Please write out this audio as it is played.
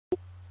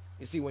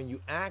You see, when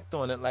you act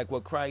on it, like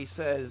what Christ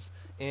says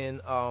in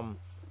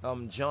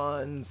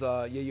John's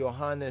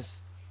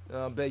Johannes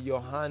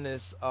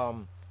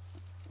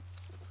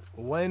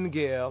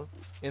Wengel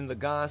in the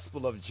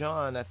Gospel of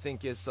John, I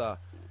think it's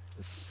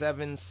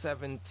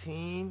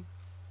 7:17,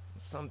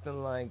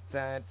 something like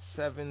that.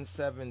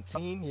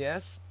 7:17,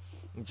 yes.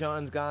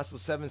 John's Gospel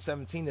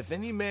 7:17. If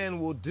any man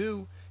will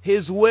do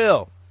his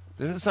will,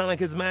 doesn't it sound like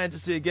His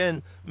Majesty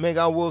again? Make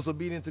our wills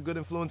obedient to good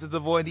influences, to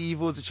avoid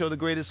evil, to show the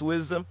greatest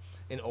wisdom,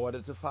 in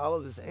order to follow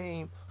this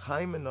aim,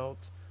 Hymenot,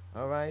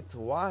 all right, to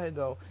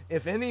Wahido.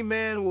 If any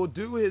man will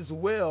do his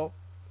will,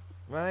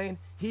 right,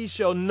 he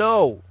shall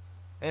know.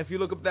 And if you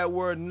look up that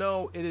word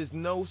know, it is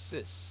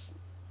gnosis,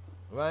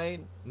 right?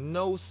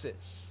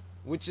 Gnosis,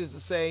 which is to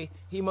say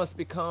he must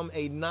become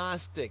a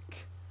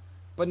Gnostic.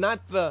 But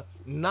not the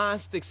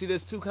Gnostic. See,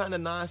 there's two kind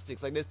of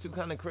Gnostics, like there's two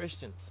kind of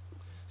Christians.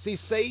 See,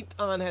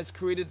 Satan has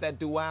created that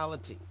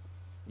duality,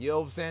 you know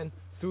what I'm saying,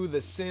 through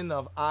the sin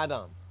of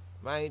Adam,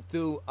 right?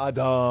 Through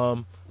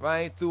Adam,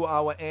 right? Through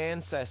our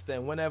ancestor.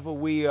 And whenever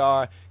we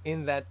are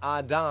in that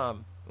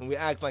Adam, and we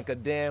act like a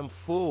damn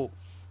fool,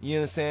 you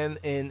understand,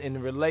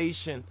 in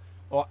relation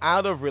or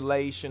out of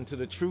relation to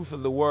the truth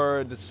of the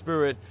word, the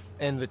spirit,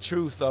 and the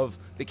truth of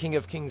the King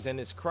of Kings and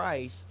His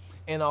Christ,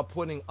 and are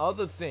putting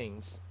other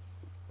things,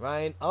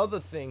 right? Other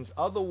things,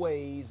 other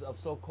ways of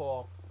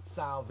so-called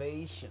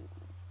salvation.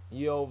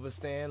 You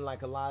understand,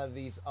 like a lot of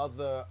these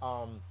other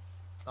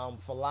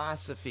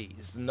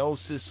philosophies,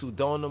 gnosis,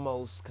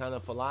 pseudonymous kind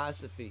of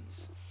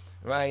philosophies,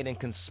 right? And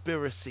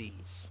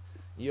conspiracies.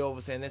 You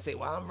understand? They say,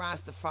 well, I'm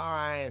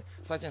Rastafari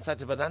and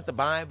such, but not the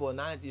Bible,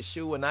 not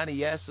Yeshua, not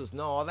Jesus.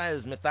 No, all that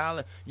is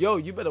mythology. Yo,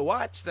 you better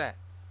watch that.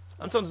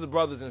 I'm talking to the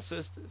brothers and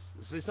sisters.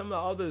 See, some of the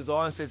others,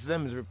 all I say to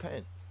them is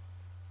repent.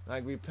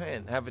 Like,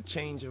 repent. Have a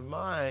change of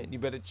mind. You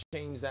better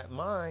change that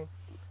mind.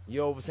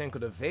 You understand?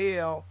 Because the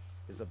veil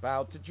is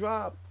about to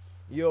drop.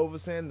 You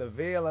understand? The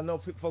veil, I know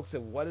folks say,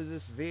 what is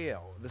this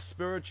veil? The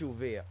spiritual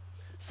veil.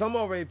 Some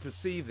already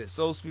perceive this.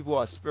 Those people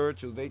are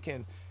spiritual. They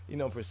can,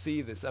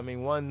 perceive this. I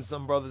mean,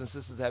 some brothers and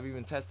sisters have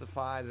even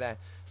testified that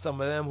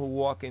some of them who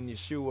walk in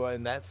Yeshua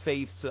and that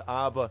faith to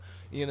Abba,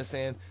 you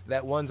understand,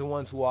 that ones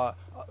who are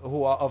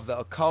of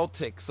the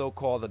occultic,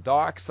 so-called the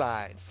dark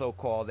side,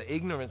 so-called the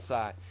ignorant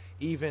side,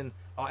 even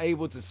are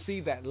able to see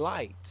that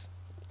light.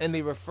 And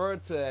they refer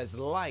to it as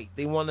light.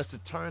 They want us to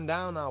turn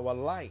down our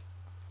light.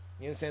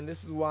 You understand?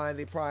 This is why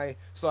they probably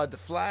started to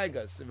flag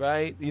us,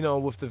 right?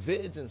 With the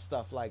vids and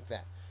stuff like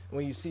that.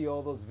 When you see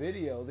all those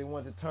videos, they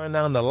want to turn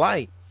down the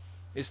light.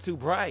 It's too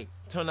bright.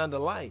 Turn on the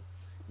light.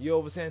 You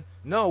understand?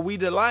 No, we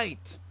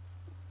delight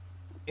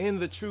in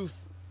the truth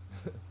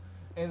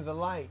and the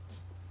light.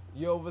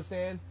 You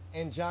understand?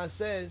 And John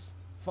says,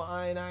 for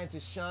I and I to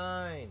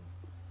shine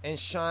and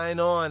shine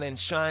on and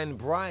shine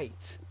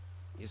bright.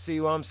 You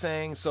see what I'm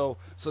saying? So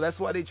that's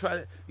why they try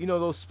to,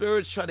 those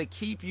spirits try to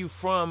keep you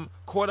from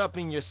caught up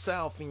in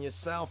yourself,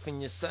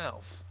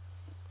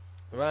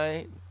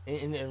 right?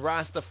 And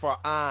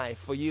Rastafari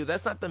for you.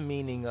 That's not the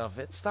meaning of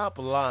it. Stop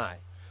lying.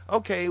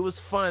 Okay, it was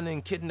fun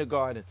in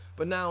kindergarten,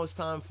 but now it's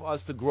time for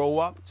us to grow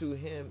up to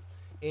Him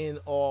in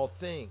all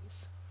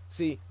things.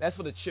 See, that's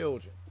for the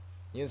children.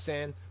 You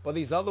understand? But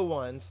these other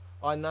ones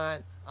are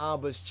not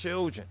Abba's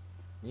children.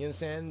 You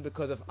understand?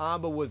 Because if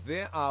Abba was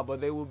their Abba,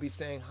 they would be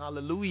saying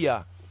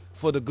hallelujah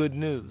for the good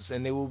news.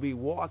 And they will be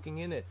walking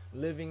in it,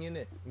 living in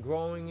it,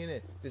 growing in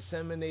it,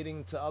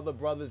 disseminating to other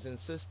brothers and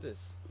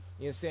sisters.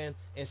 You understand?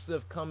 Instead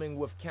of coming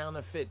with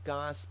counterfeit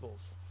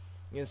gospels.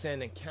 You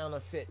understand? And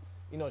counterfeit,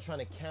 trying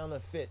to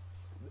counterfeit,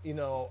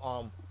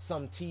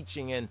 some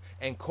teaching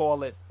and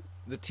call it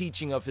the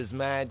teaching of His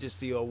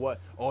Majesty or what,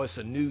 or it's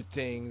a new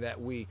thing that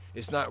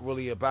it's not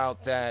really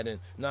about that and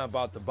not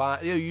about the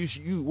Bible.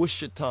 You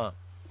what's your tongue?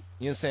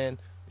 You understand?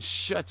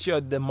 Shut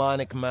your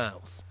demonic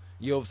mouth.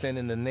 You understand?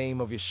 In the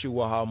name of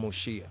Yeshua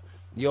Ha-Moshiyach.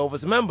 You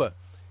remember,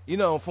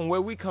 from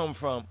where we come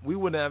from, we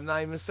wouldn't have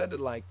not even said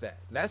it like that.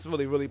 That's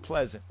really, really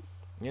pleasant.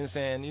 You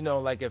understand?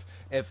 Like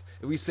if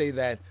we say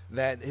that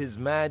His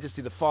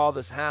Majesty, the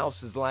Father's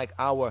house, is like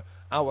our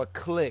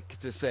clique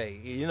to say,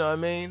 you know what I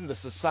mean? The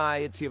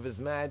society of His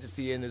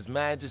Majesty and His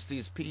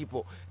Majesty's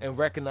people, and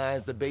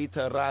recognize the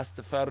Beta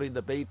Rastafari,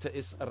 the Beta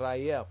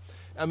Israel.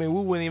 I mean,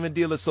 we wouldn't even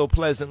deal it so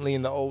pleasantly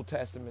in the Old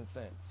Testament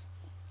sense.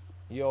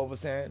 You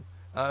understand?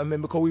 I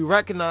mean, because we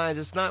recognize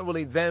it's not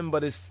really them,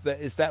 but it's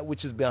that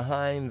which is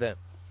behind them.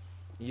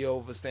 You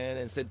understand?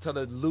 And said, tell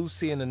the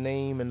Lucy in the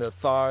name and the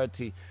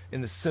authority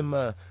in the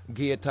Sima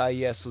Gieta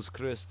Jesus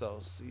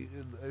Christos.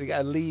 You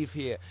got to leave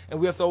here. And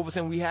we have to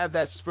understand we have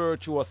that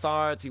spiritual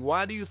authority.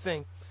 Why do you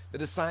think the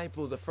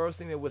disciples, the first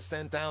thing they were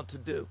sent out to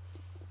do,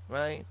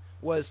 right,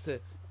 was to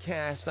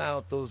cast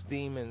out those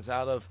demons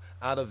out of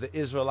the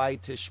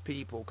Israelitish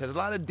people? Because a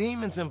lot of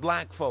demons in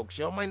black folks,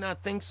 y'all might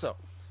not think so.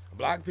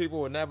 Black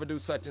people will never do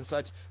such and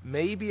such.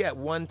 Maybe at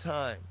one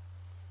time.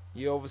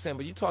 You understand?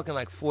 But you're talking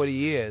like 40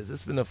 years.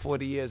 It's been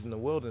 40 years in the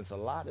wilderness. A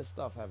lot of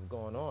stuff have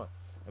gone on.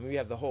 I mean, we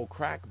have the whole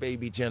crack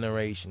baby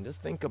generation.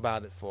 Just think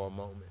about it for a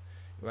moment,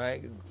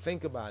 right?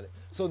 Think about it.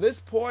 So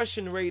this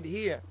portion right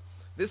here,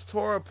 this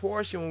Torah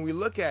portion, when we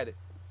look at it,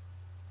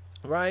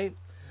 right,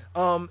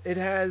 it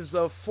has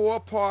 4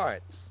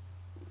 parts.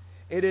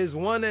 It is,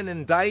 one, an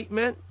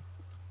indictment.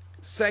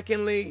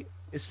 Secondly,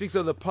 it speaks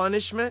of the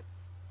punishment.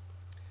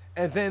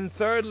 And then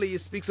thirdly,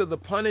 it speaks of the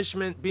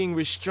punishment being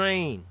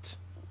restrained.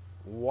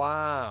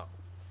 Wow.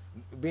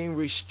 Being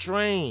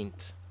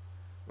restrained,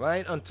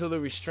 right? Until the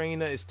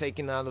restrainer is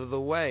taken out of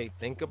the way.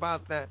 Think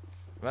about that,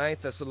 right?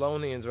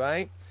 Thessalonians,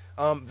 right?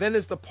 Then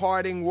is the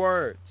parting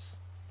words.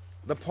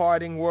 The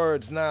parting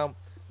words. Now,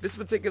 this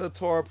particular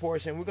Torah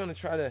portion, we're going to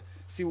try to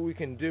see what we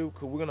can do,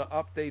 because we're going to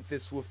update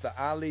this with the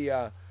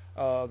aliyah,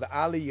 the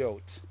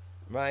aliyot,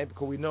 right?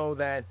 Because we know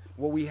that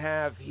what we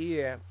have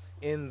here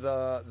in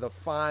the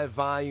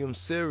 5-volume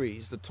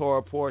series, the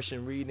Torah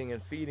portion, reading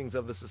and feedings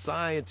of the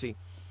society,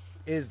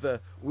 is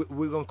we're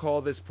going to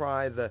call this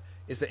probably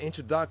it's the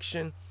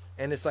introduction,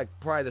 and it's like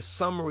probably the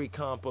summary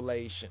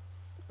compilation,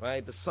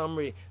 right? The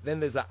summary. Then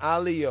there's an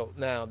aliyot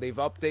now. They've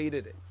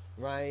updated it,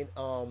 right?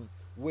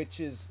 Which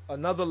is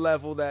another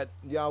level that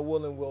Yah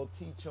willing will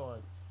teach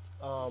on,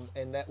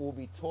 and that will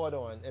be taught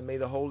on. And may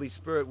the Holy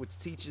Spirit, which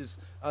teaches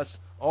us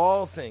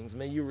all things,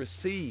 may you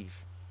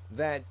receive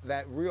that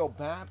real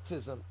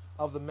baptism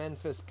of the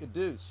Memphis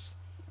Caduce.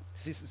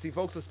 See,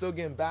 folks are still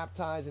getting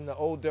baptized in the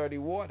old dirty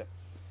water.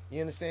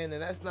 You understand?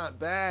 And that's not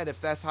bad if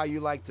that's how you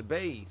like to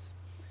bathe.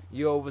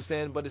 You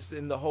understand? But it's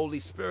in the Holy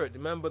Spirit.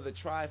 Remember the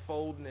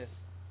trifoldness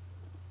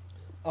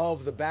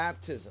of the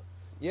baptism.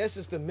 Yes,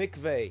 it's the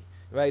mikveh,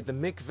 right? The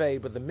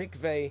mikveh, but the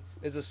mikveh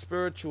is a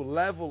spiritual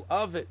level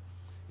of it,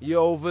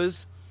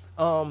 Yehovah's,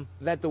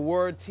 that the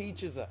Word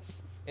teaches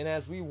us. And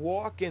as we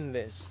walk in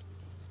this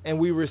and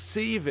we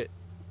receive it,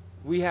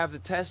 we have the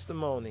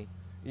testimony,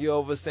 you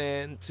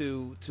understand,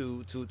 to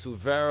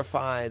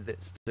verify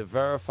this, to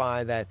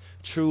verify that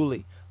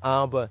truly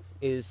Abba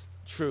is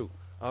true.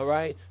 All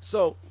right?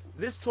 So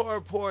this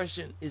Torah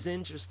portion is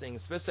interesting,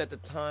 especially at the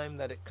time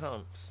that it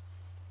comes,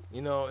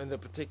 you know, in the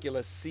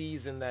particular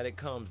season that it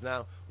comes.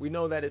 Now, we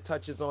know that it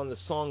touches on the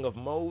Song of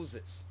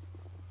Moses,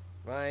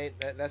 right?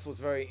 That's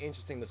what's very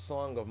interesting. The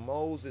Song of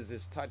Moses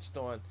is touched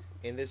on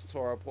in this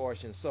Torah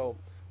portion. So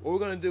what we're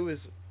going to do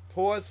is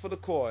pause for the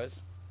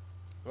chorus,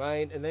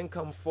 right, and then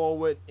come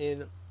forward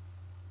in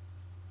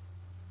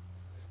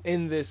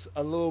this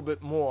a little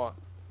bit more,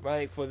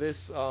 right, for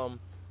this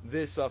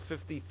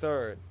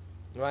 53rd,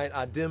 right,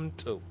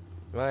 Adimtu,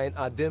 right,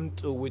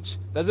 Adimtu, which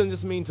doesn't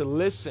just mean to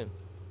listen,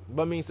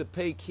 but means to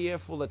pay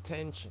careful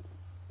attention,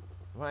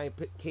 right,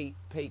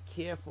 pay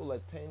careful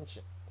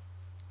attention.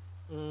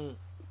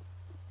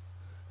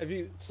 If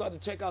you start to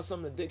check out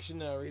some of the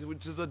dictionaries,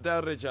 which is a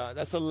daraja,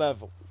 that's a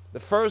level.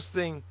 The first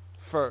thing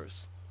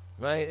first,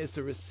 right, is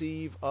to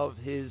receive of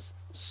His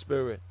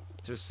Spirit,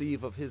 to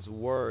receive of His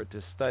Word,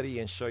 to study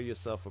and show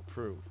yourself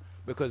approved.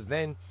 Because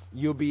then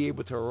you'll be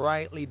able to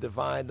rightly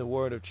divide the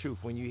word of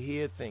truth. When you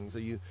hear things, or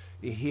you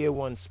hear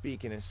one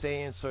speaking and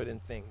saying certain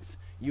things,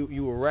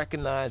 you will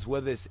recognize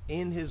whether it's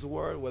in His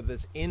Word, whether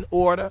it's in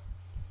order,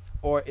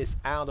 or it's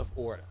out of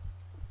order.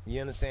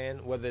 You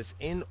understand? Whether it's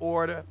in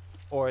order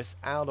or it's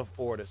out of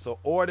order. So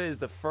order is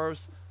the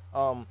first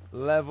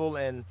level,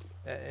 and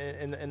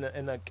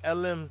in a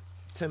kelim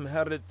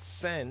timherit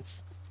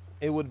sense,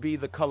 it would be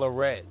the color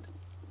red.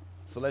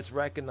 So let's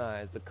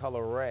recognize the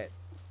color red,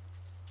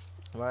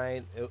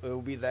 right? It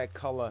will be that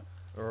color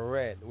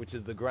red, which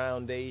is the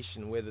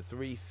groundation, where the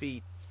 3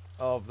 feet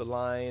of the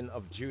Lion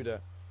of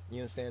Judah, you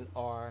understand,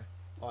 are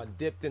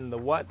dipped in the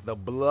what? The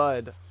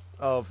blood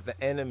of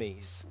the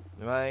enemies,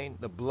 right?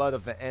 The blood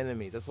of the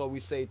enemies. That's what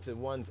we say to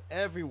ones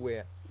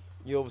everywhere,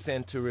 you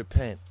understand, to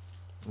repent.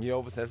 You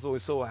understand? That's why we're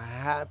so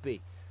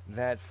happy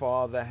that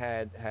Father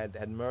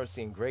had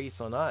mercy and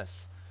grace on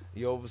us.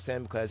 You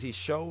understand? Because He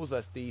shows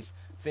us these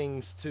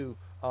things to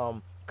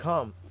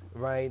come,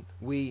 right?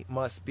 We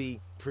must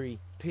be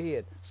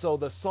prepared. So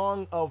the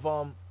Song of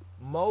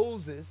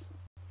Moses,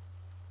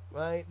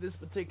 right? This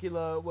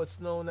particular, what's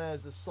known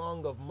as the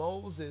Song of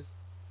Moses,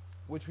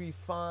 which we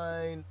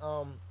find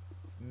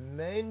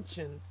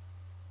mentioned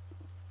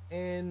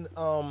in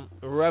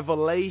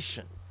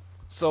Revelation.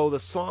 So the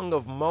Song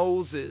of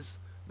Moses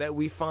that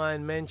we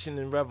find mentioned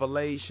in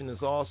Revelation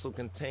is also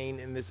contained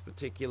in this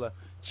particular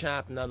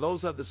chapter. Now,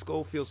 those of the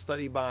Schofield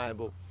Study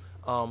Bible,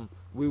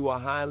 we will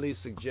highly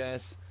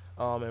suggest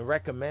and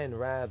recommend,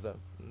 rather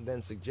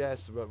than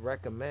suggest, but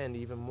recommend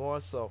even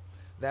more so,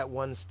 that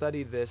one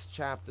study this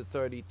chapter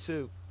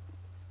 32,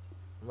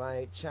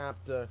 right?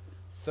 Chapter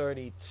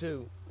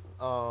 32,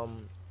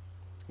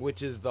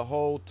 which is the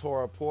whole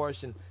Torah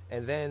portion,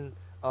 and then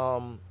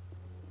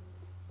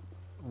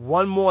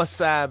one more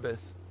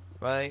Sabbath,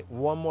 right?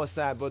 One more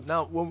Sabbath. But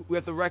now we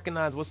have to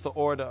recognize what's the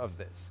order of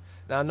this.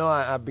 Now, I know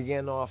I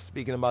began off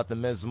speaking about the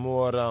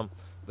MEZMUR,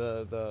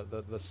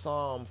 the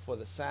psalm for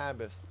the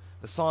Sabbath.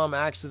 The psalm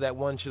actually that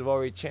one should have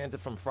already chanted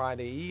from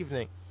Friday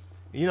evening,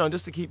 you know,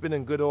 just to keep it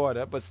in good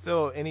order, but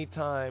still any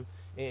time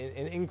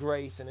in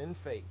grace and in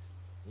faith,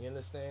 you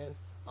understand,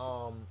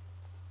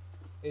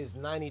 is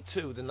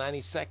 92, the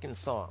 92nd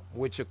psalm,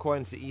 which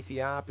according to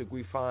Ethiopic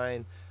we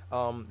find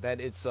that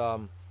it's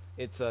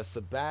a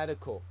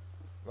sabbatical,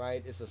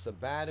 right? It's a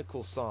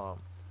sabbatical psalm.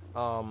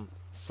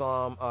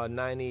 Psalm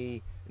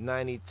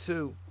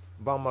 92.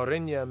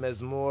 Bamarinya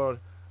MEZMUR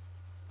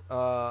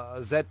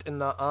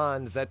Zetna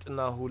an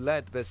Zetna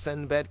hulet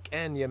besen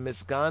betken ye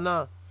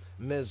misgana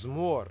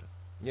MEZMUR.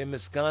 Ye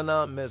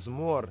misgana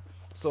MEZMUR.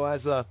 So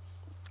as an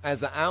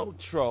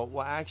outro,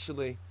 well,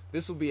 actually,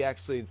 this will be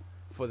actually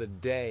for the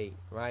day,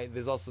 right?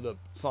 There's also the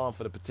psalm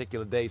for the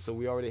particular day, so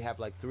we already have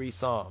like 3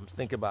 psalms.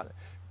 Think about it.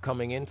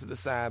 Coming into the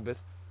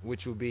Sabbath,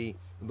 which will be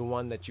the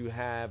one that you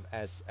have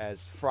as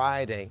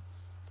Friday,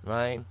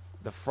 right?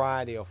 The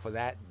Friday or for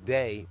that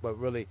day, but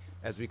really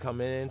as we come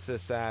into the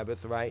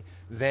Sabbath, right?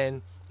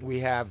 Then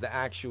we have the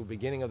actual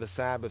beginning of the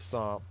Sabbath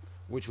psalm,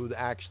 which would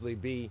actually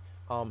be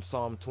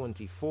Psalm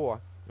 24,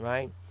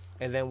 right?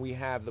 And then we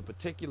have the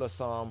particular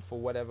psalm for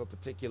whatever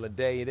particular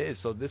day it is.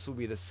 So this will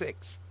be the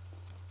 6th.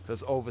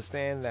 Just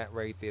overstand that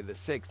right there, the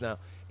 6th. Now,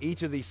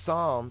 each of these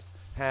psalms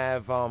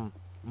have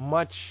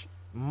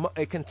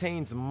it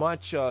contains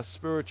much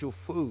spiritual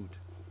food.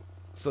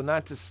 So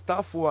not to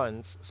stuff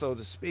ones, so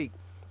to speak,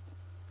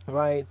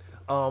 right?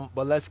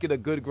 But let's get a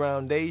good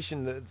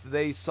groundation.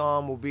 Today's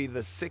psalm will be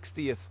the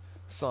 60th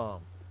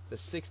psalm. The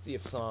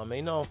 60th psalm.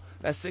 You know,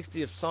 that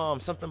 60th psalm,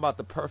 something about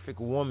the perfect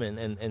woman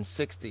and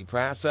 60.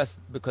 Perhaps that's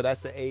because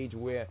that's the age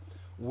where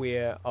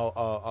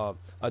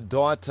a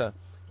daughter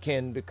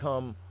can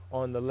become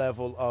on the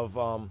level of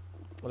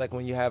like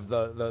when you have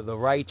the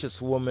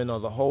righteous woman or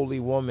the holy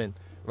woman,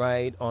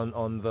 right?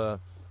 On the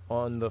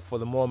for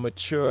the more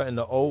mature and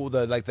the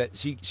older, like that,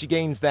 she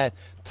gains that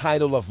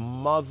title of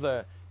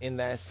mother in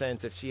that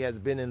sense if she has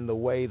been in the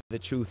way, the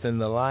truth,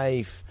 and the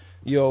life.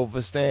 You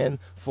understand?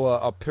 For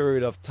a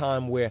period of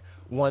time where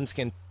ones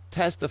can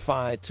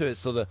testify to it.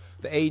 So the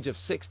age of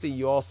 60,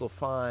 you also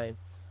find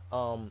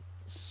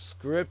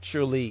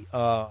scripturally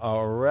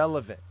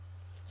relevant.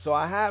 So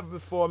I have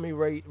before me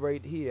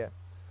right here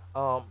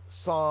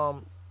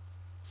Psalm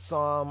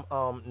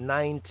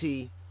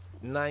 92,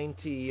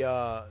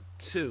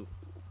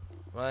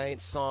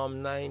 right?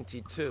 Psalm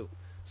 92.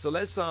 So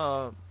let's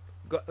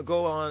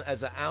go on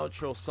as an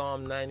outro,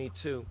 Psalm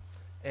 92,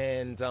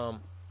 and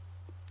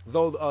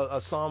though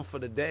a psalm for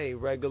the day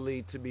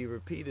regularly to be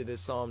repeated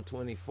is Psalm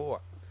 24.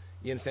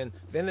 You understand?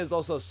 Then there's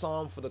also a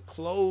psalm for the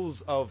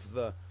close of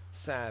the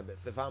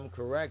Sabbath. If I'm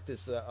correct,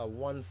 it's a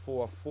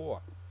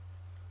 144.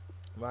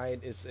 Right?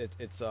 It's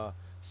a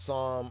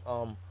Psalm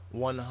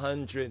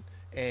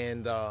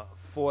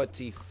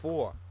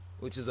 144,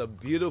 which is a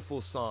beautiful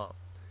psalm,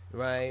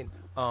 right?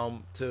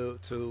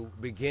 To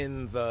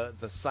begin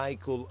the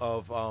cycle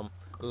of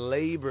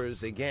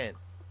labors again,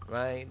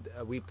 right?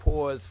 We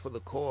pause for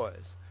the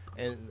cause,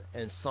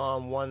 and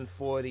Psalm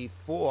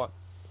 144,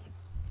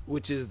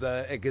 which is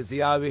the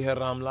Egeziavi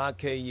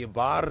Haramlake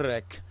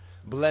Yibarek,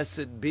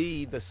 blessed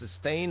be the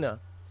sustainer,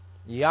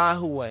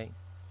 Yahweh,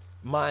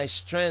 my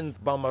strength,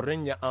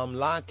 Bamarinya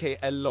Amlake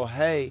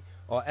Elohei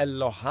or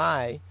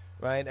Elohai,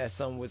 right? As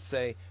some would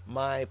say,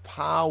 my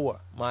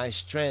power, my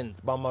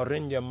strength,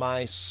 Bamarinya,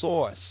 my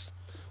source,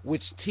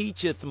 which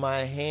teacheth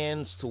my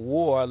hands to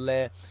war,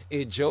 le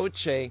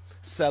ejoche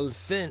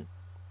selfin,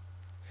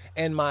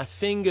 and my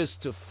fingers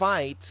to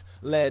fight,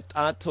 le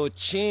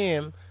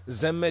atochim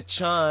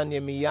zemechan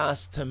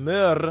yemiyas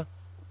temur,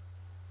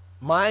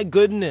 my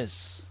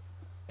goodness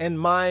and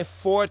my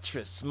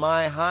fortress,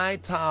 my high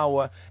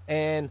tower,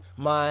 and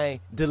my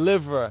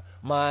deliverer,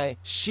 my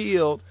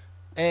shield,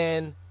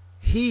 and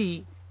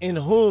he in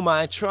whom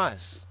I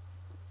trust.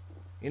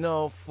 You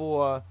know,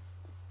 for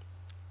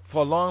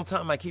a long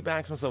time, I keep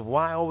asking myself,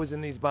 why always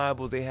in these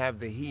Bibles they have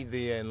the he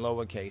there in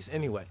lowercase?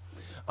 Anyway,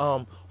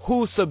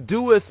 who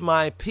subdueth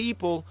my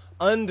people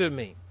under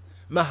me?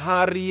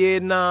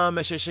 Mahariena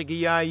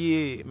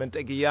mesheshagiyaye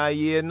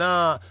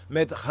mentegiyayena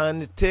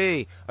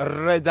metchanite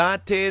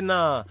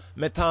redatena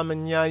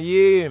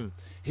metamanyayim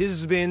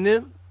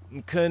hizbenim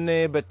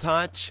kene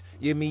betach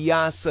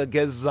yemiyasa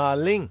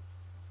gezaling.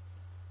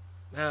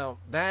 Now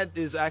that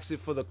is actually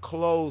for the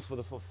close, for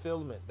the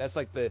fulfillment. That's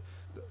like the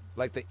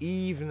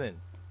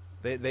evening,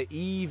 the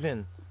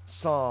even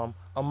psalm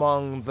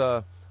among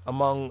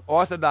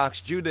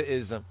Orthodox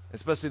Judaism,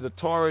 especially the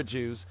Torah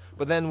Jews.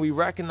 But then we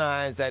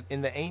recognize that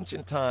in the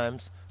ancient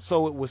times,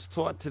 so it was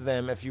taught to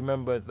them. If you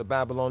remember the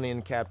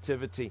Babylonian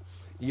captivity,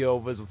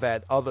 Yehovah's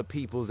had other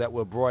peoples that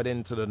were brought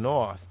into the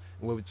north,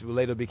 which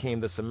later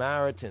became the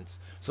Samaritans.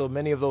 So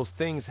many of those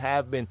things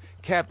have been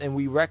kept, and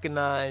we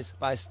recognize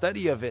by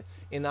study of it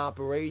in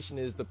operation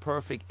is the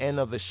perfect end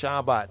of the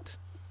Shabbat,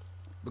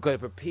 because it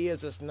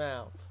prepares us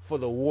now for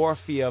the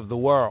warfare of the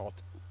world.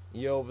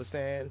 You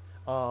understand?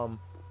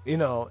 You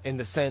know, in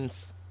the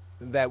sense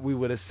that we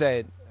would have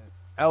said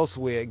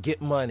elsewhere, get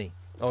money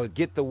or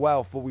get the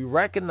wealth. But we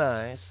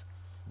recognize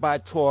by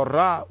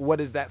Torah,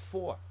 what is that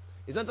for?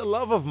 It's not the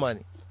love of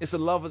money. It's the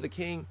love of the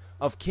King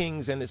of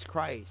Kings and his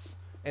Christ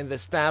and the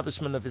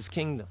establishment of his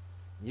kingdom.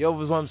 You know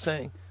what I'm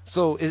saying?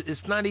 So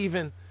it's not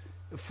even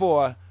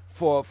for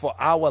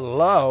our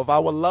love.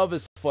 Our love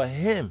is for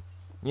him.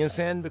 You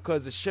understand?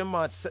 Because the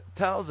Shema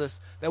tells us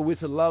that we're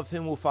to love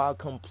him with our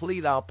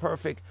complete, our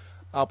perfect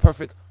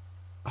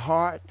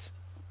heart,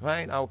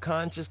 right? Our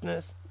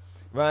consciousness,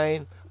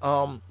 right?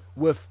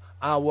 With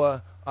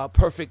our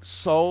perfect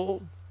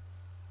soul,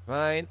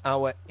 right?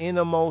 Our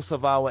innermost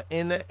of our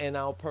inner and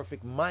our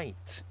perfect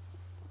might.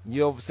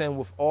 You understand?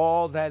 With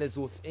all that is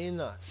within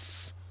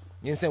us.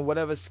 You understand?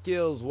 Whatever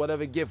skills,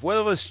 whatever gift,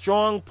 whatever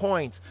strong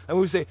points. And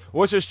we say,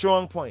 what's your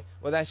strong point?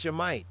 Well, that's your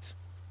might.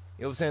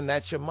 You know what I'm saying?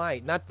 That's your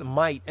might. Not the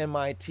might,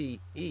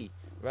 M-I-T-E,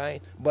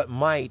 right? But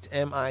might,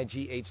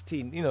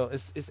 M-I-G-H-T. You know,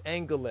 it's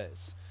English,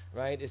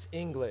 right? It's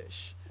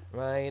English,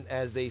 right?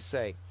 As they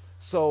say.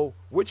 So,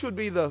 which would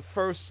be the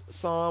first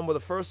psalm? Well, the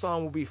first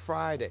psalm will be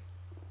Friday,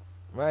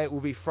 right? Will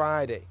be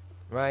Friday,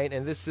 right?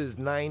 And this is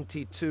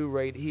 92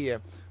 right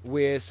here,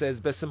 where it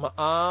says,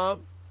 Besima'ab,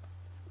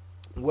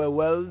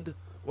 Weweld,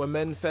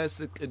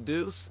 Wemenfes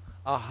Kedus,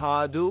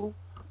 Ahadu,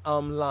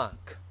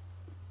 Amlak.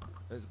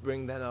 Let's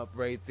bring that up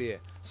right there.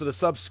 So the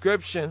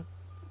subscription,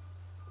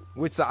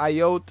 which the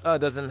IOTA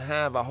doesn't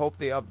have, I hope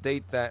they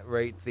update that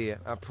right there.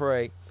 I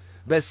pray.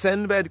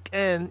 Besenbed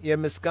ken ye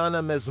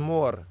miskana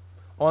mezmur.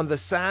 On the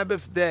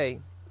Sabbath day,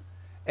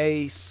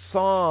 a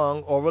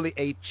song, or really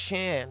a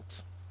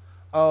chant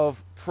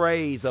of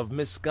praise, of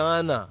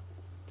miskana,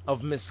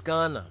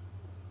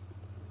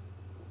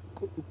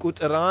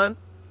 Kuteran,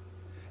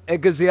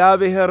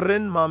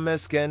 Egaziabiherin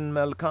mamesken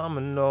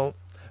melkamno,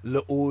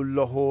 le'ul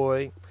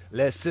lahoy,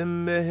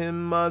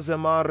 lesimihim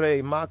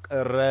mazamare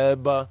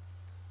makreba.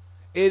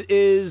 It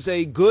is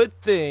a good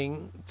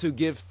thing to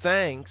give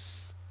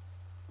thanks,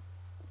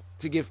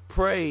 to give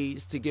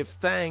praise, to give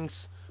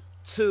thanks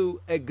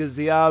to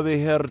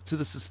Egaziabiher, to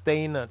the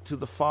sustainer, to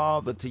the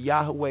Father, to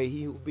Yahweh,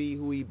 he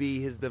who he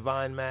be, his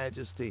divine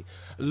majesty.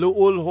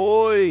 Le'ul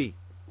hoy,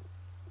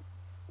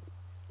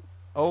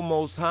 O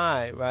Most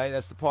High, right?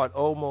 That's the part,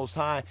 O Most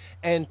High.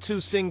 And to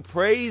sing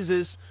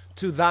praises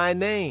to thy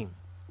name.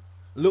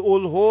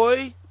 Le'ul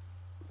hoy,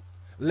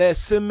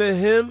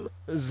 lesimihim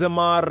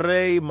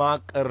zemare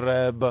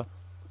makreb.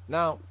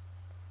 Now,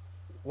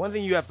 one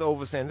thing you have to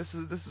understand, this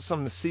is some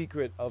of the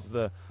secret of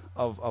the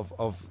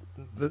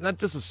not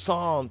just a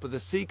psalm, but the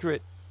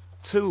secret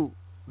to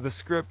the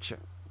scripture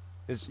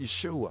is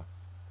Yeshua,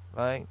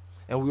 right?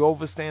 And we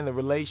understand the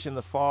relation of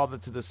the Father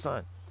to the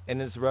Son.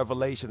 And its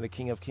revelation, the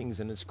King of Kings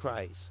and his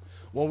Christ.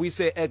 When we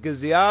say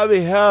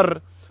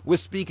Egaziabiher, we're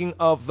speaking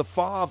of the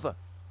Father,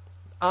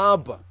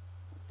 Abba.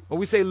 When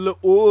we say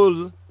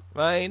Le'ul,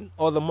 right,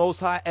 or the Most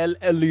High, El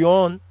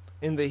Elyon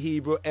in the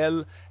Hebrew,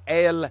 El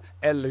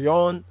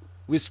Elyon,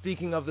 we're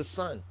speaking of the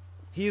Son.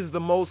 He is the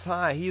Most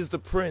High. He is the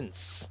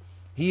Prince.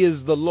 He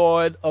is the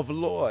Lord of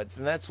Lords.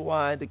 And that's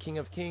why the King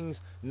of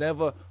Kings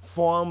never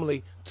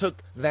formally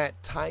took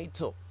that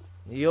title.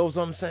 You know what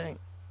I'm saying?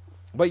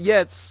 But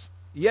yet,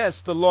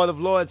 yes, the Lord of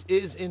Lords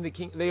is in the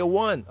King. They are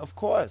one, of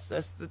course.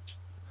 That's the.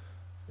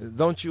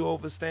 Don't you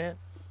understand?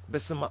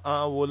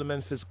 Besima'ah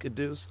wolamen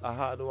fiskadus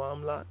ahadu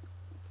amlak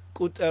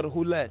kuter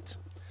hulet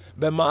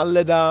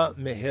bemaleda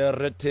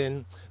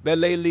meheratin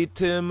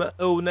belelitim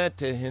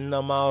unetihin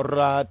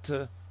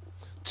amarat.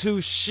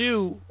 To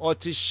shew or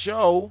to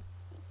show,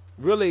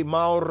 really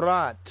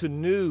maurat, to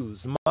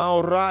news.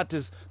 Maurat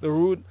is the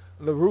root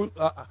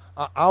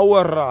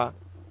awara,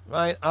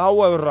 right?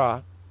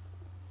 Awara.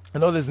 I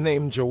know this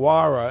name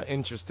Jawara,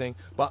 interesting,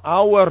 but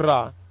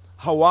Awara,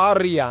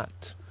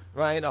 Hawariyat,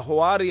 right? A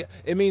Hawariyat,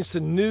 it means to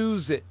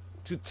news it,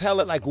 to tell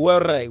it like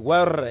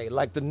were,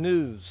 like the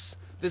news.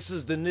 This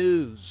is the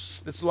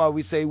news. This is why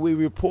we say we're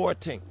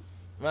reporting,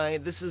 right?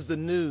 This is the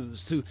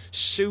news, to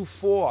shew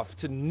forth,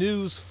 to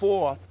news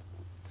forth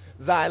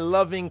thy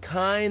loving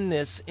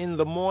kindness in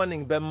the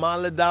morning,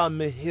 bemalada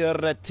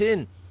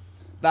mehiratin,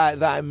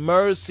 thy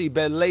mercy,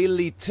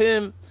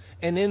 belelitim,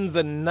 and in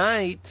the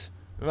night,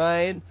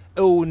 right?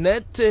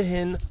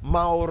 Unetihin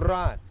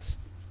maurat,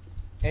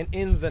 and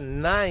in the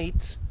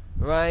night,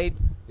 right,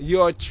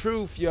 your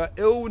truth, your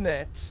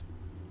illnet,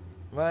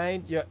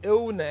 right, your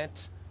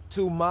illnet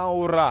to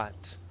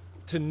maurat,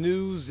 to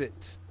news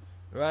it,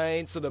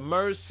 right? So the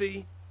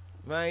mercy,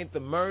 right, the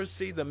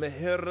mercy, the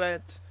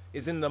mehiret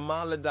is in the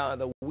malada,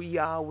 the wee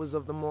hours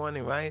of the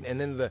morning, right,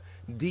 and in the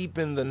deep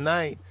in the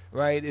night,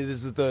 right, it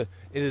is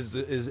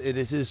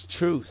his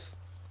truth.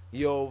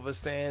 You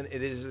understand?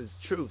 It is his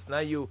truth. Now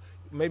you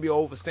maybe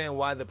understand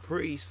why the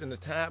priests in the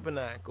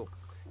tabernacle,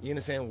 you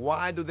understand,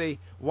 why do they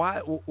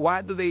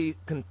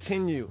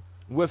continue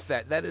with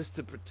that? That is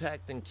to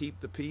protect and keep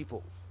the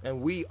people,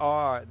 and we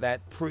are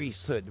that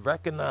priesthood.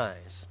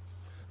 Recognize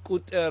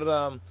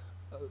kuter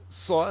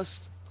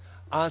sost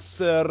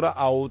aser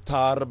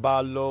autar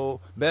balo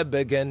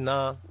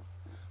bebegena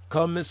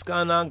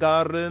kamiskana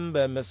garim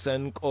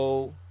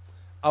bemesenko,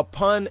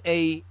 upon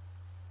an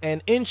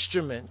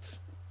instrument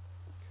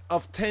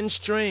of 10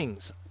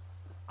 strings.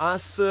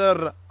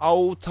 Aser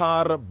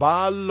autar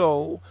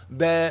balo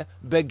be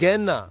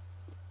begena.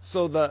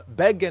 So the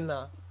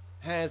begena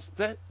has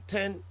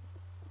 10,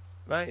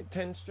 right?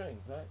 10 strings,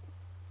 right?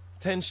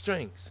 10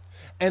 strings.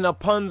 And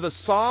upon the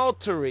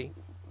psaltery,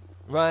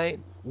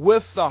 right,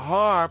 with the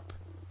harp,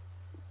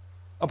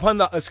 upon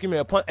the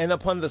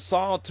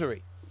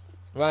psaltery,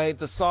 right?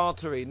 The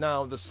psaltery.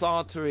 Now the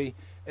psaltery,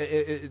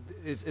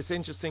 it's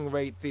interesting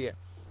right there.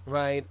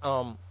 right?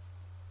 Because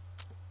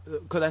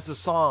that's the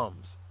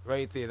Psalms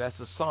right there. That's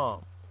a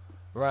Psalm,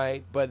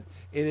 right? But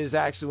it is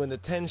actually when the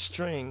 10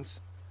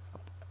 strings,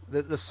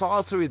 the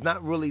psaltery is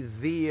not really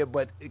there,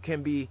 but it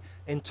can be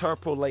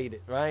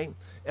interpolated, right?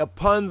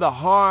 Upon the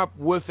harp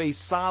with a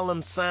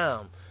solemn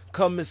sound,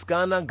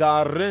 kamiskana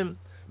garim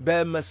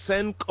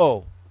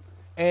bemesenko,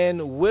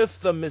 and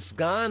with the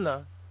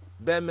miskana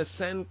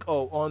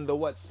bemesenko on the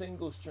what?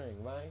 Single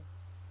string, right?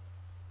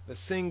 The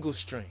single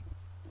string.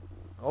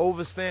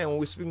 Understand when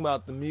we speak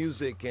about the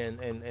music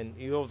and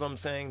you know what I'm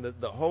saying,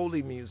 the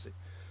holy music.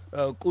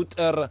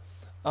 Kuter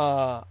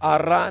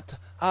arat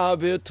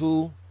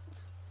abetu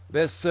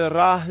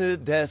besirah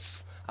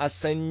des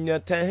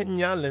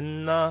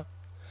asenyatehnyalina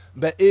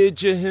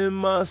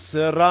beijihima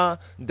sira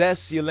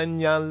des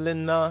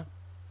yelenyalina.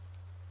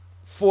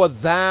 For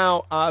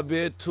thou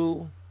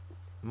abetu,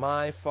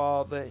 my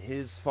father,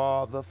 his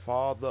father,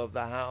 father of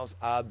the house,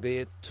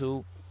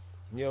 abetu.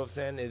 You know what I'm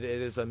saying? It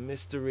is a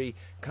mystery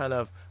kind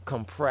of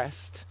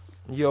compressed.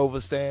 You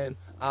understand?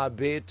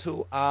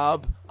 Abetu,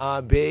 abe,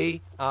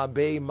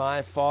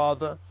 my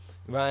father,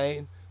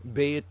 right?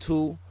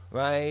 Betu,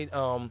 right?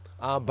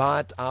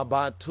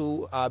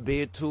 Abatu,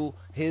 abetu,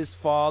 his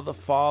father,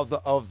 father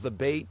of the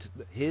bait,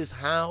 his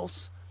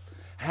house,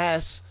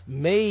 has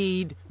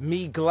made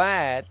me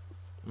glad,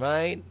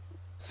 right?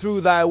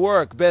 Through thy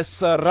work,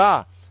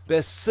 besirah,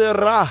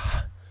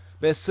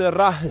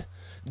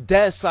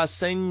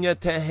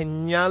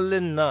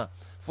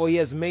 for he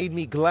has made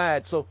me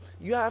glad. So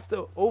you have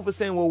to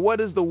understand, well,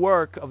 what is the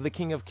work of the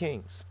King of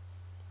Kings?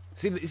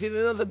 See,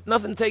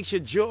 nothing takes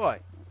your joy.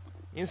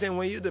 You know, saying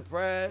when you're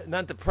depressed,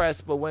 not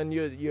depressed, but when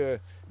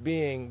you're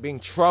being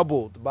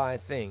troubled by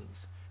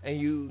things, and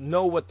you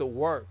know what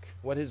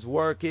his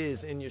work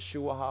is in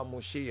Yeshua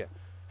Ha-Moshiyach.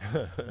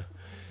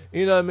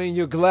 You know what I mean?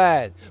 You're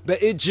glad.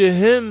 But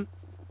ijihim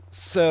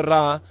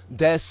sera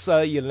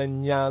desa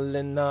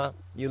yelenyalena.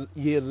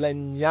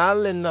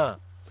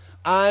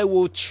 I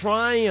will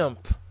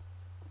triumph,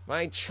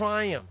 right?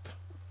 Triumph,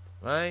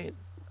 right?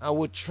 I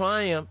will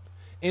triumph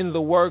in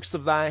the works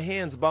of thy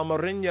hands.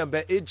 Bamarinya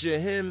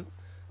be'ijihim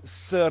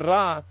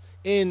sera,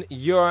 in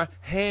your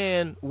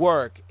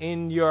handwork,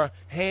 in your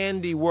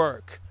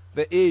handiwork.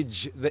 The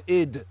ij, the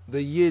id,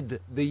 the yid,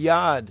 the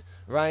yad,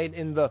 right?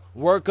 In the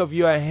work of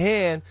your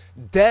hand,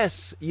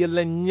 des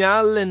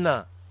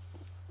yelenyalena,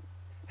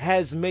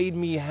 has made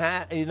me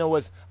happy. You know,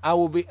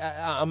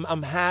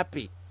 I'm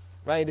happy,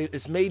 right?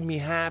 It's made me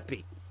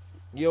happy.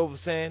 You know what I'm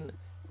saying?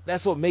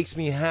 That's what makes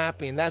me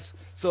happy. And that's,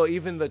 so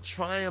even the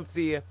triumph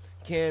there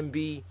can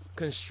be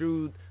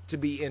construed to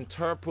be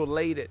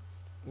interpolated,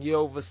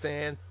 you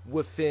understand,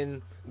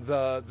 within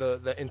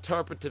the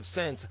interpretive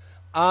sense.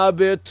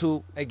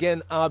 Abetu,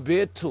 again,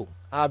 abetu,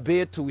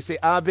 we say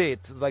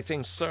abet, like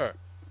saying sir.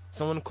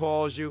 Someone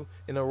calls you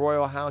in a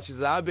royal house, she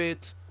says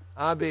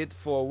abet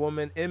for a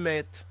woman,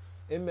 emet,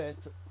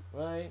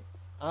 right?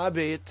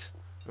 Abet,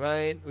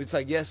 right? It's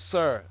like, yes,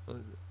 sir.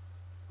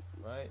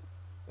 Right?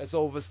 Let's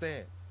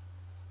understand.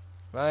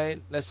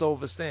 Right? Let's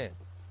understand.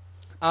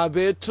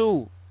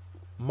 Abetu,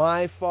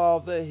 my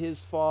father,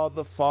 his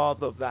father,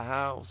 father of the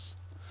house.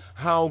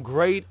 How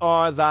great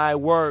are thy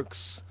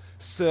works.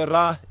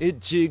 Serah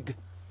ijiga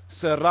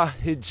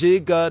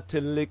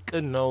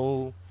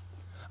telikano.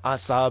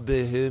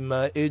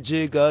 Asabihima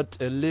ijiga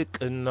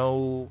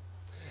telikano.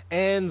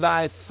 And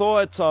thy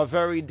thoughts are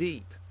very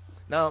deep.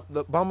 Now,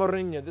 the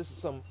Bamarinya, this is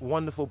some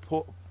wonderful,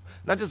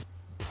 not just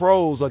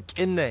prose or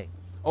kinne.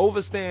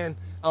 Understand,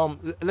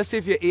 let's see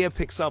if your ear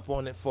picks up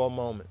on it for a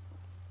moment.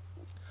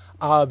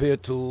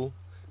 Abetu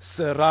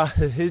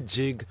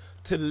serahijig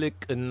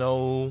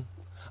tilikno.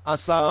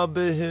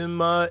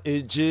 Asabihima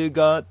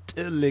ijiga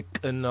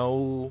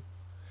tilikno.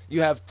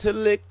 You have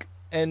tilik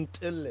and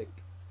tilik.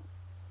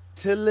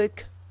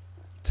 Tilik,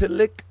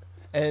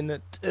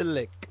 and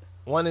tilik.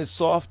 One is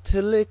soft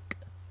tilik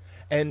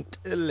and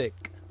tilik.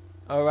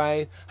 All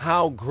right.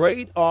 How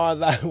great are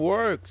thy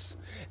works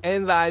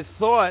and thy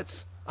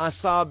thoughts.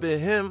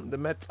 Asabihim, the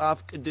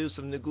metaf kedus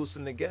of Negus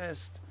and the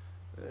guest.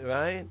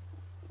 Right.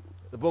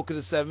 The book of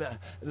the seven.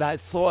 Thy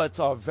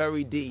thoughts are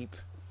very deep.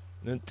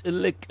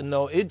 Tilik,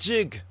 no,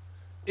 ijig,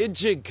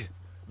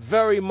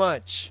 very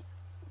much.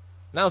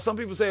 Now some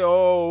people say,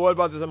 oh, what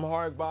about this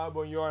Amharic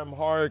Bible and your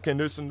Amharic and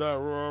this and that.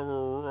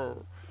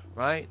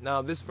 Right.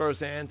 Now this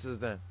verse answers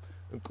them.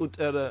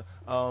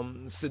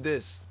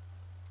 Sidis.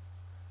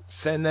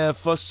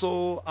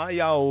 Senefaso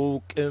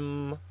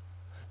ayaukim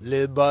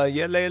liba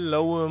yele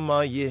lowim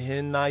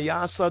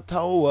yihinayasa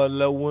tawa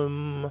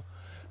lowim.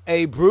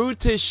 A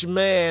brutish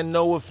man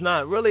knoweth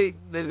not. Really,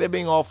 they're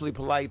being awfully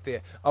polite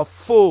there. A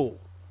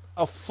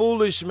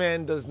foolish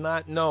man does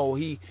not know.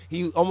 He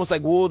almost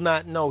like will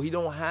not know. He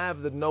don't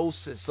have the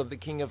gnosis of the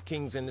King of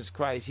Kings in his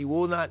Christ. He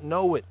will not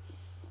know it.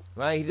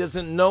 Right? He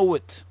doesn't know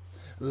it.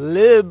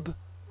 Lib,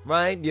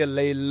 right?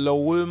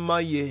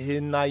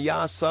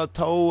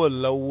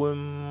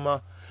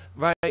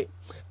 Right?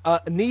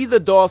 Neither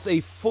doth a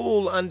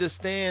fool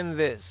understand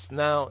this.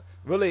 Now,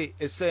 really,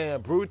 it's saying a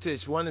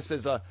brutish one. It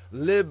says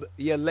lib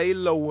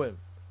yalelowim.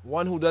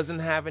 one who doesn't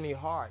have any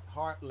heart,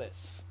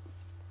 heartless.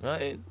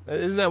 Right?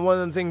 Isn't that one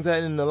of the things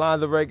that in a lot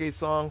of the reggae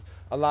songs,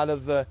 a lot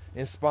of the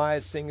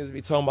inspired singers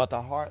be talking about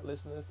the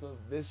heartlessness of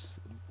this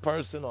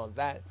person or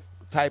that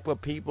type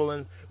of people,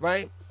 and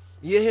right?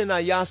 So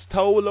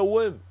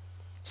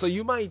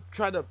you might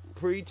try to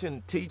preach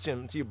and teach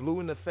him till you're blue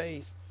in the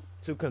face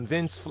to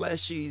convince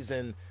fleshies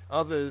and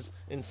others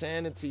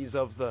insanities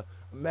of the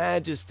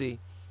majesty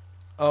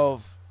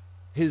of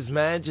his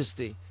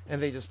majesty,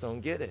 and they just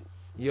don't get it.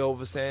 You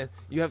understand?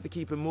 You have to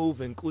keep it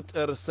moving.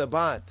 Kuter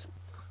Sabbat.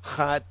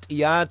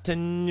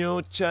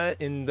 Khatiyatnyocha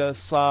in the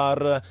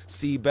Sara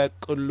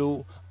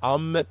Sibekulu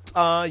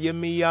Ameta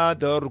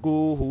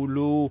Yemiyadargu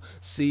Hulu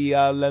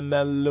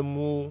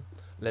Sialamelmu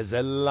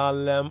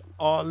Lezelalem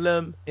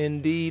Alem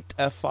indeed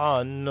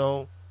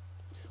Efano.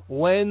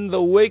 When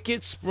the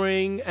wicked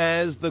spring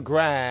as the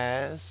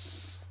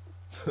grass.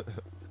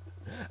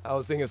 I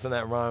was thinking something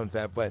that rhymed with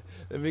that, but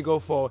let me go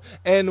forward.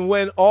 And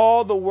when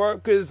all the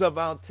workers of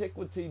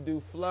antiquity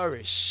do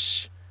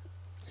flourish,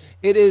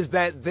 it is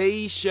that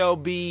they shall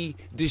be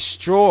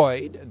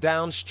destroyed,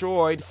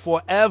 downstrayed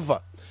forever.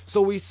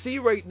 So we see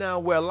right now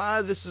where a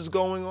lot of this is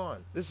going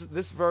on.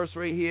 This verse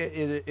right here,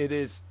 it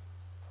is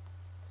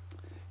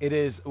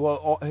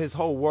well, his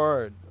whole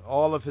word,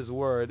 all of his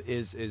word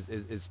is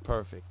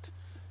perfect.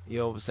 You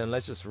know what I'm saying?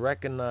 Let's just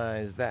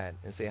recognize that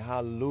and say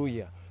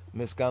hallelujah.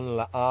 Miskan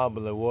la'ab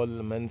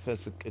lewol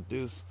menfes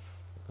kedus.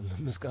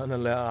 Miskan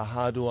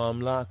la'ahadu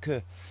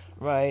amlak.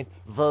 Right?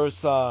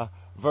 Verse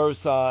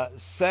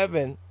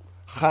 7.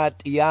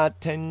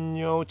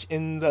 Khatiyatnyoch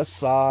in the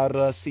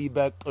Sara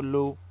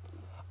Sibekulu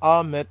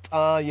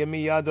Ameta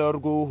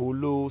Yemiyadargu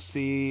Hulu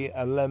Si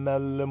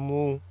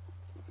Elemelemu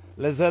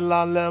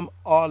Lezelalem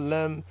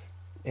Alem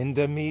in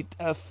the meet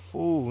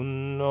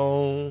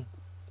Efuno.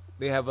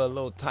 They have a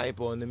little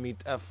typo in the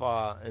meet F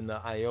in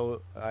the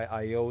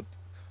iot.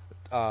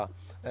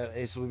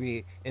 It will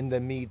be in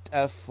the meet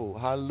Efu.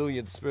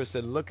 Hallelujah. The Spirit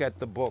said, look at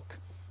the book.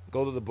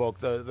 Go to the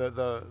book.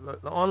 The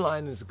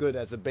online is good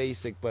as a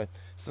basic, but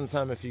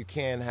sometimes if you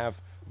can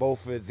have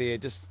both of it there,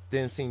 it just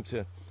didn't seem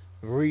to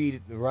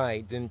read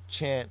right, didn't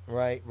chant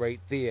right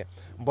there.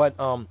 But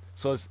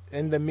so it's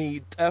in the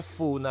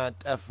mitefu, not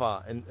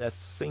efa, and that's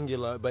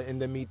singular, but in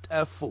the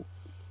mitefu,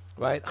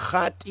 right?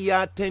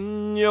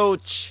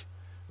 Chatiyatenyoch,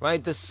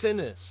 right? The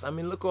sinners. I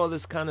mean, look all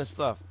this kind of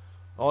stuff,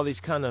 all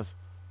these kind of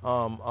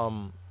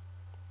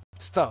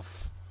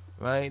stuff,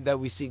 right? That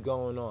we see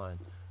going on.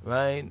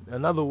 Right?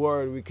 Another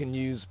word we can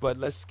use, but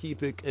let's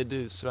keep it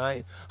edus,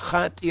 right?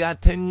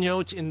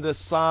 Chatiyatenyoch in the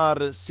sar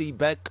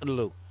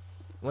sibeklu.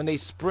 When they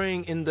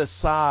spring in the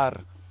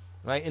sar,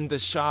 right? In the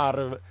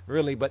shar,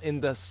 really, but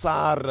in the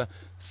sar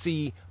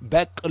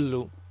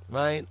sibeklu,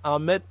 right?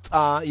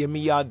 Ameta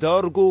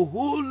yemiyadargu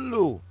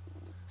hulu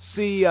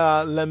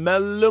siya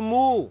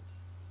lemelemu.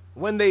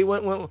 When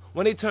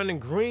they turning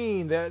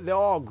green, they're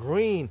all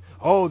green.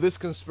 Oh, this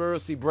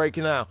conspiracy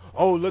breaking out.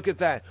 Oh, look at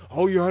that.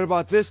 Oh, you heard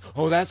about this?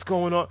 Oh, that's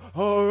going on.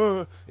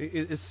 Oh,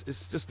 it's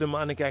just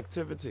demonic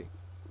activity.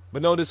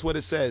 But notice what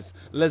it says.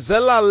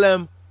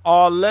 Lezelalem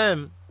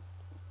alem.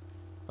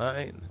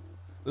 Right?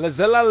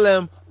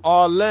 Lezelalem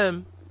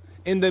alem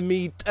in the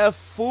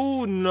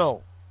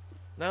mitefuno.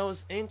 Now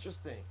it's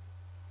interesting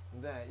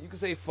that you can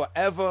say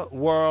forever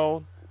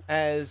world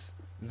as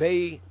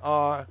they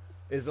are.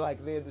 Is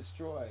like they're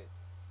destroyed.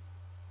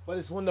 But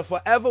it's when the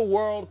forever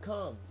world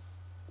comes,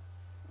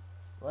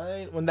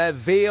 right? When that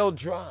veil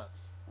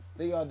drops,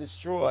 they are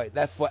destroyed.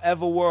 That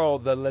forever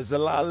world, the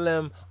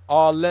lezelalem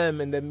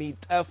alem and the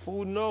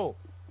mitefuno.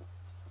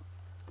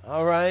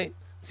 All right?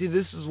 See,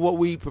 this is what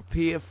we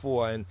prepare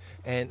for.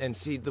 And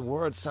see, the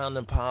word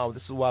sounding power,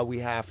 this is why we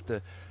have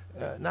to,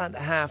 not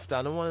have to,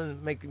 I don't want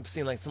to make it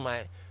seem like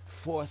somebody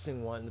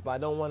forcing one, but I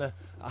don't want to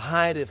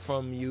hide it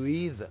from you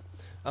either.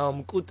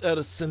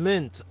 Kuter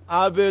cement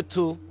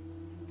abetu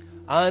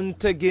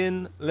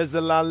antagin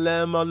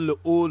lezelalem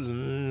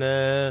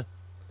lu'ulne.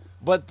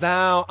 But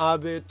thou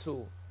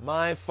abetu,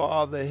 my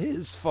father,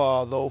 his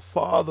father, O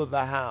father of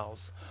the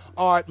house,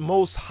 art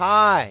most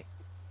high.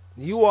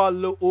 You are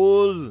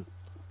lu'ul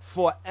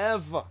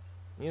forever.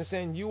 You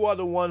understand? You are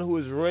the one who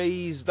is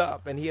raised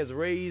up, and he has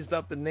raised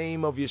up the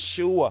name of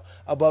Yeshua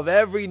above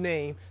every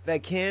name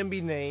that can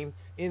be named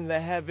in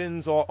the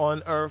heavens or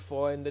on earth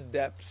or in the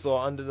depths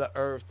or under the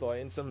earth or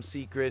in some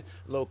secret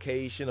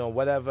location or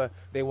whatever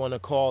they want to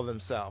call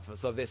themselves. And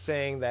so they're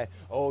saying that,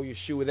 oh,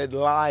 Yeshua, they're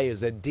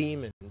liars, they're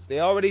demons. They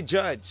already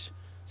judge.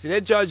 See,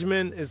 their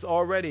judgment is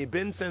already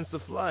been since the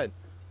flood.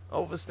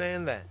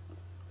 Understand that.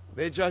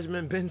 Their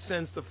judgment been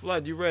since the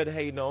flood. You read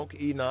Enoch.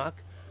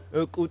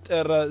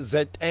 Ukutera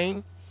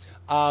zetain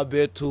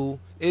abetu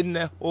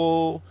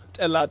inneho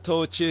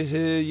telatoche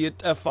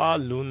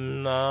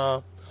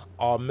yitefaluna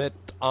amet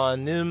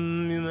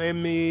anim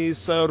emi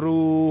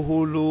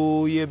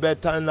hulu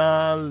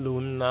yebetana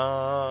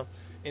luna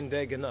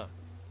indegana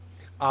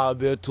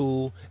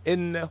abetu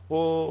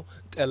inneho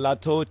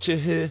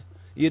telatoche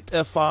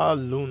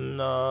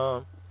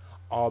yitefaluna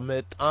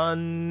Amet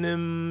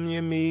anim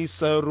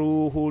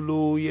yemisaru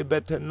hulu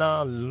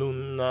yebetana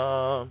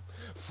luna.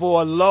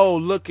 For lo,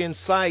 look in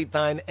sight,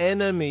 thine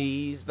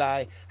enemies,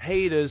 thy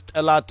haters,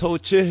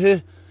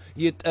 telatoche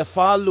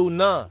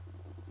yitefaluna.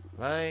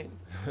 Right?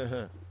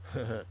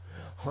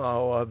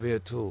 Oh, I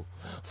bet too.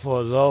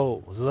 For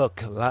lo,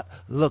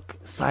 look,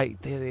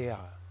 sight, there they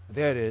are.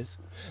 There it is.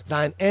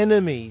 Thine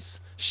enemies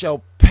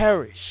shall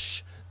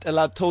perish.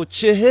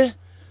 Telatoche,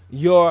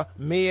 your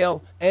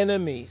male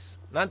enemies.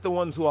 Not the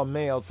ones who are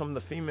male, some of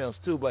the females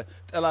too, but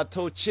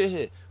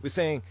telatoche. We're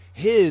saying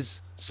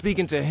his,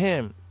 speaking to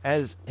him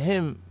as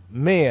him,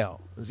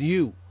 male, as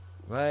you,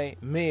 right?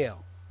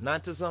 Male.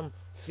 Not to some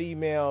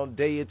female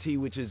deity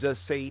which is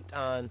just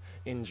Satan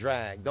in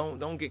drag.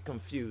 Don't get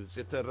confused.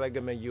 It's a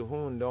regame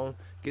yuhun. Don't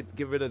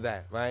get rid of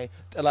that, right?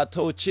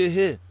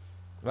 Telatoche,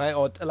 right?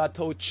 Or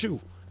telatochu,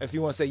 if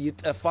you want to say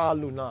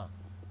yitefaluna,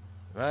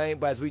 right?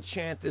 But as we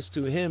chant this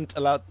to him,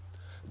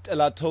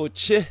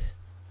 telatoche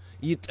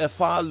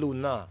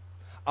yitefaluna.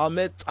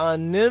 Amet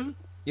anim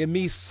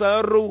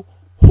yemisaru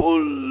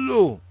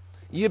hulu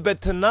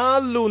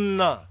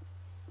yibetanaluna.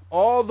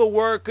 All the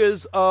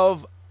workers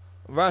of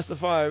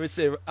Rastafari, it's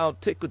a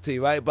antiquity,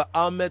 right? But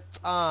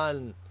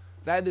Ametan,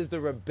 that is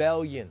the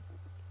rebellion.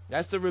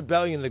 That's the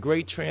rebellion, the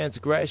great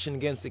transgression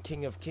against the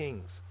King of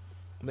Kings.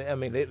 I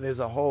mean, there's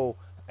a whole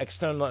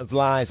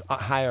externalized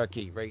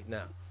hierarchy right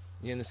now.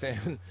 You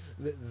understand?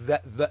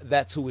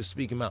 That's who we're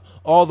speaking about.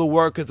 All the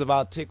workers of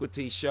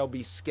antiquity shall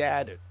be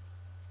scattered.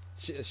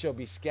 Shall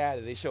be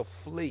scattered. They shall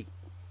flee.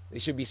 They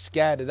should be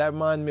scattered. That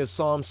reminds me of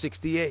Psalm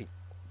 68.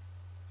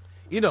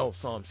 You know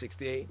Psalm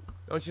 68.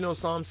 Don't you know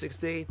Psalm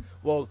 68?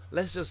 Well,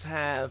 let's just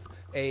have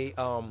a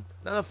not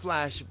a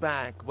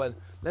flashback, but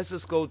let's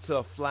just go to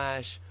a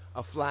flash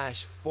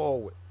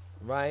forward,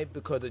 right?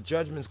 Because the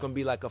judgment's gonna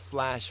be like a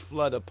flash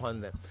flood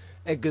upon them.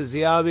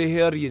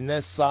 Egziabihir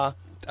yinesa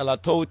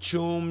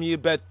telatochum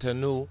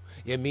yibetanu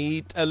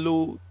yemit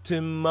elu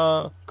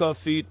timma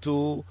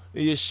kafitu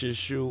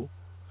yishishu.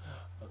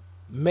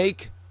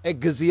 Make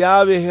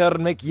Egziabihir,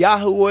 make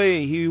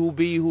Yahweh, he who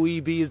be who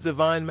he be, his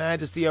divine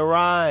majesty,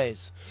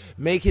 arise.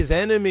 Make his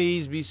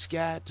enemies be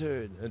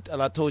scattered.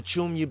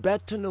 Telatochum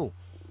yibetanu.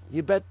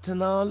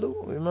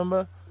 Yibetanalu.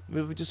 Remember?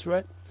 We just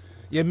read?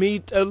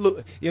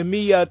 Yemiyat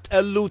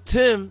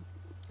elutim.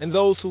 And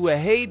those who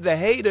hate the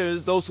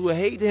haters, those who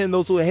hate him,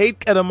 those who hate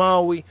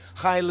Kedamawi,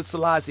 Haile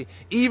Selassie,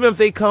 even if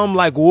they come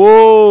like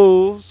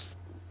wolves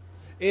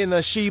in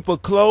a sheep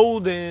of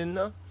clothing,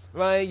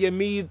 right?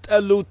 Yemiyat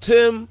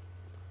elutim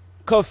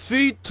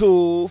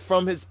kafitu,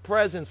 from his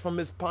presence, from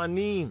his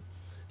panim,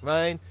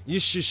 right?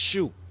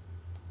 Yishishu.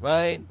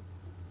 Right?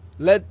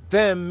 Let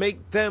them,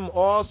 make them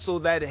also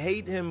that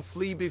hate him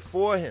flee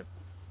before him.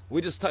 We're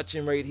just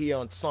touching right here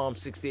on Psalm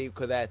 68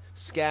 because that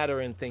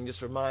scattering thing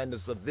just reminds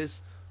us of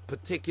this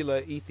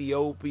particular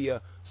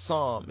Ethiopia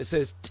psalm. It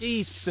says,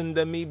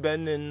 Tisindami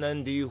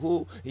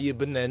beninandihu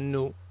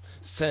yibenenu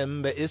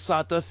sembe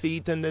isata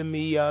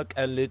fitandamiyak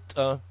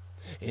elita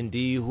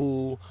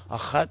indihu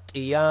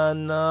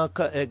achatiyana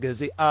ka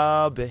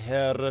egezia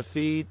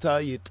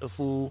beherafita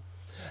yitafu.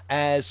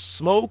 As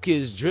smoke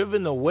is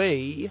driven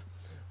away,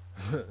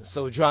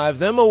 so drive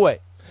them away.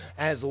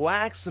 As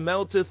wax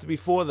melteth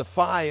before the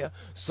fire,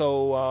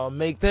 so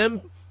make the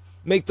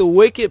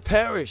wicked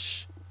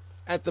perish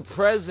at the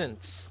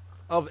presence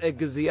of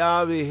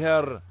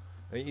Egziabiher.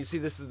 You see,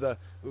 this is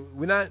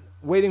we're not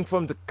waiting for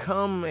him to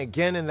come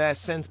again in that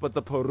sense, but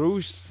the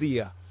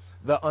parousia,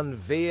 the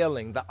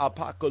unveiling, the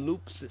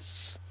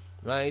apocalypsis,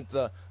 right?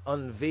 The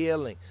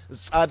unveiling.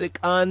 Tzadik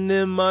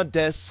anima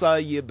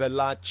desa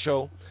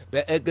yibelacho.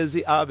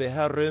 Be'egzi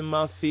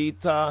abeherima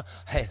fita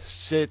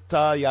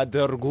heshita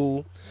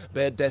yadergu.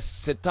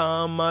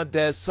 Be'desitama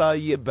desa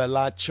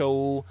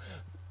yibelacho.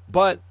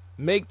 But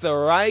make the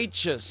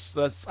righteous,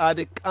 the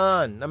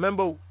tzadikan. Now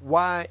remember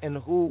why and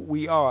who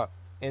we are,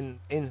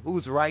 in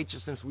whose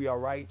righteousness we are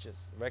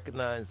righteous.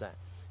 Recognize that.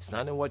 It's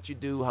not in what you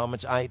do, how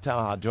much I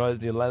tell, how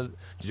dread your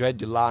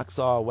locks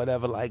are, or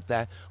whatever like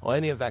that, or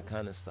any of that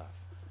kind of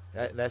stuff.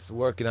 That's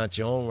working out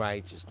your own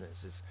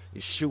righteousness. It's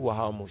Yeshua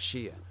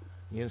Ha-Moshiyach.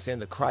 You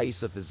understand? The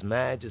Christ of His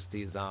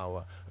Majesty is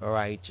our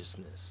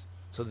righteousness.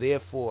 So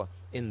therefore,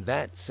 in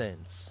that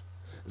sense,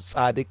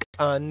 Tzadik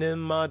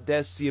anima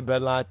desi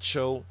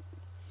belacho,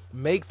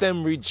 make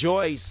them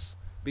rejoice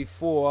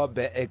before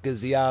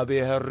Be'ekazia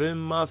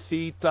beherima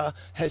fita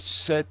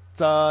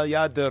hesheta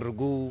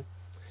yadergu.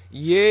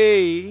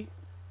 Yea,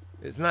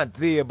 it's not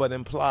there but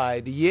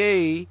implied.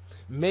 Yea,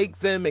 make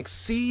them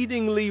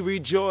exceedingly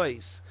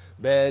rejoice.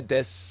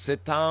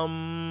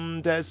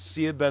 Be'desitam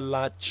desi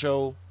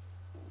belacho.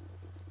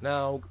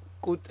 Now,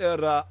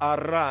 Kutera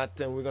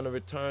Arat, and we're going to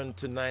return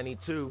to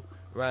 92,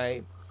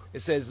 right?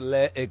 It says,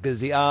 Le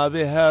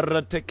egziabe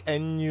heratek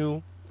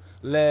enyu,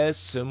 le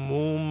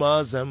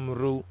semuma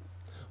zemru,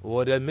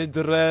 wode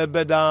midre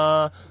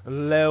beda,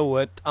 le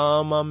wet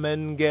ama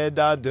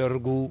mengeda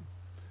dergu,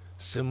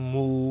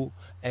 semu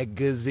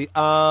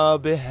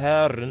egziabe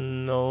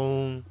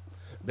hernon,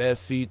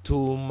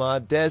 befituma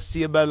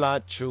desi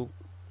belachu,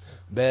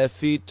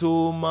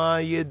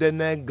 Befituma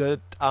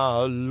yedeneget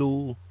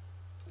alu.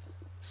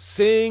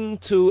 Sing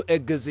to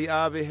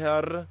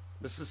Egziaviher,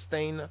 the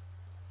sustainer.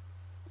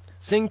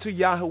 Sing to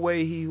Yahweh,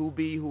 he who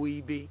be, who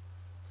he be.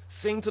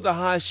 Sing to the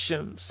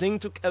Hashem. Sing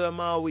to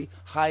Kedamawi,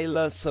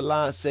 Haile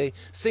Selassie.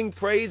 Sing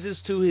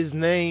praises to his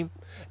name.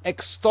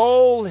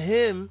 Extol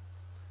him,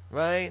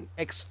 right?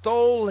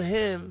 Extol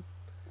him.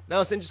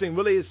 Now it's interesting.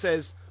 Really, it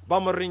says,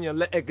 Bamarinya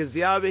le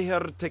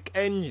Egziaviher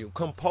tekenu.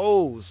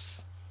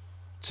 Compose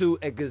to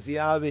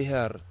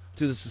Egziaviher,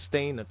 to the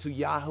sustainer, to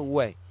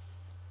Yahweh,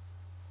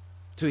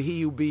 to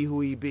he who be,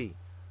 who he be,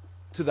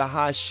 to the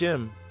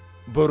Hashem,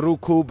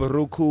 Baruchu,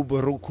 Baruchu,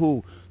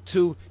 Baruchu,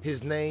 to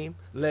his name,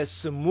 Le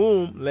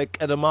Simum, Le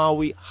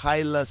Kedamawi,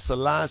 Haile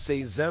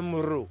Selassie,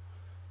 Zemru,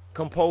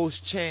 compose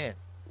chant,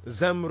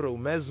 Zemru,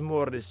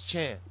 MEZMUR is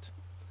chant,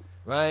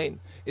 right?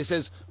 It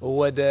says,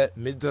 Wede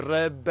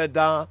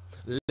midrebeda,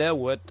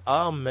 lewet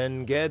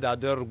amen geda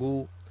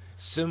dergu,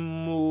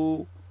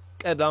 Simu,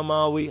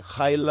 Kedamawi,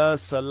 Haile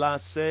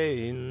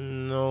Selassie,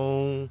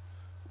 no.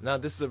 Now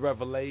this is a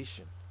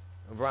revelation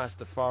of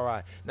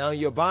Rastafari. Now in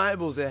your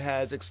Bibles it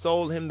has,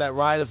 extol him that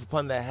rideth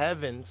upon the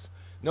heavens.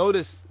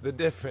 Notice the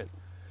difference.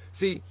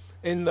 See,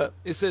 it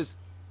says,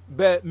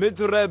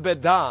 Midre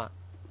Beda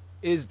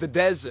is the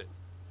desert.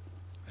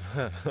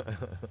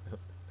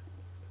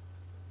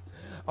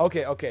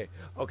 Okay,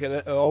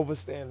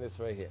 overstand this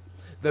right here.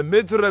 The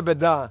Midre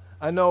Beda,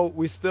 I know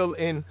we're still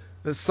in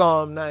the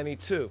Psalm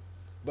 92,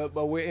 but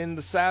we're in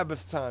the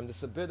Sabbath time, the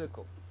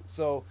Sabbathical.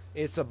 So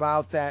it's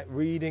about that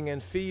reading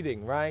and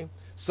feeding, right?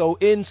 So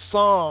in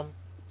Psalm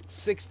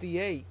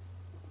 68,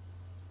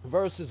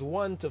 verses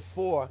 1 to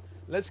 4,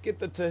 let's get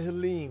the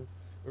Tehillim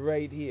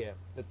right here.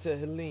 The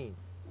Tehillim,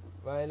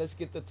 right? Let's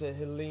get the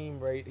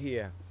Tehillim right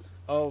here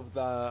of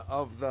the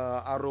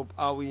Arub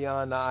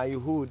Awiyana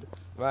Ayhud,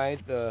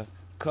 right? The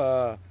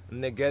Ka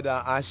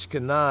Negeda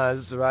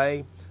Ashkenaz,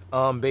 right?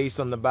 Based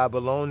on the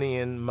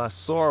Babylonian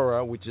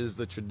Masorah, which is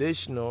the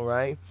traditional,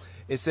 right?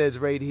 It says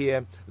right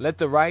here, let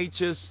the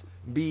righteous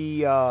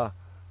be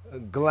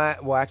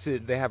glad. Well, actually,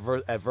 they have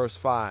at verse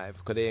 5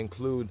 because they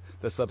include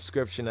the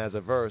subscription as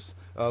a verse.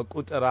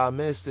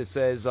 It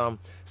says,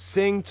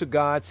 sing to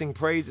God, sing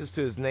praises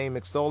to his name,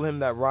 extol him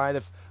that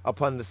rideth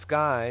upon the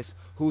skies,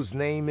 whose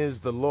name is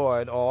the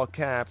Lord, all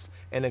caps,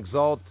 and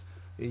exalt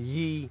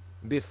ye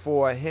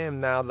before him.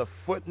 Now the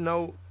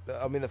footnote,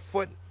 the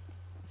foot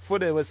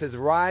it says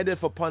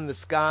rideth upon the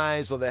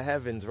skies or the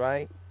heavens,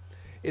 right?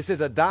 It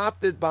says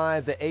adopted by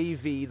the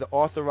AV, the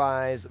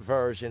authorized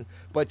version,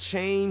 but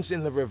changed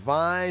in the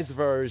revised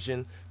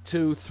version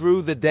to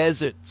through the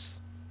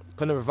deserts.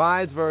 From the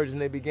revised version,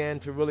 they began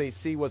to really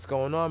see what's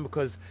going on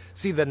because,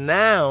 see, the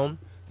noun,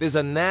 there's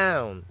a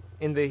noun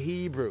in the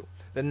Hebrew.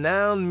 The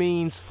noun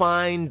means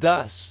fine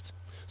dust.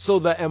 So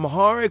the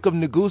Amharic of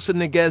Negusa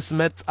Neges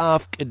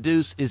Metaf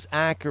Kedus is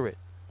accurate.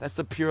 That's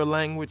the pure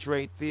language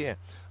right there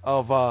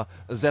of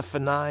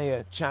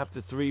Zephaniah chapter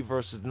 3,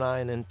 verses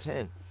 9 and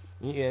 10.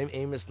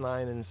 Amos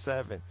 9 and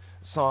 7,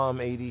 Psalm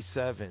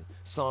 87,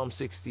 Psalm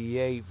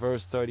 68,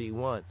 verse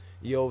 31.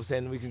 You know what I'm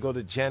saying? We can go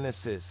to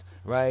Genesis,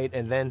 right?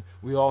 And then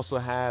we also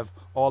have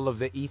all of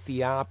the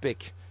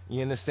Ethiopic,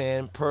 you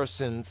understand,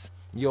 persons,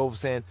 you know what I'm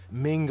saying,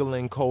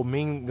 mingling,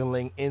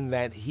 co-mingling in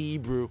that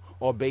Hebrew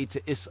or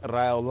Beta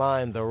Israel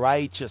line, the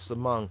righteous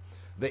among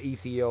the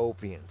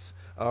Ethiopians,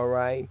 all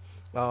right?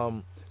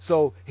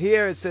 So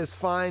here it says,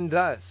 fine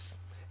dust,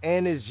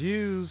 and is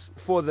used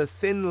for the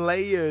thin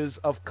layers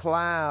of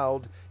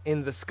cloud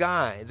in the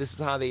sky. This is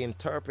how they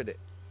interpret it.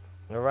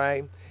 All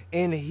right.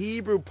 In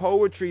Hebrew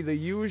poetry, the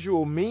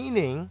usual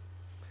meaning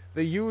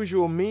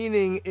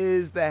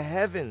is the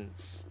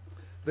heavens.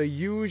 The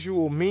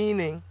usual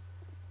meaning,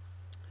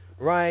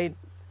 right,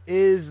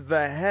 is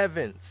the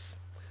heavens.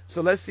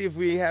 So let's see if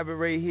we have it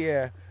right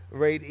here.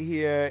 Right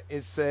here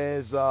it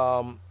says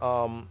let's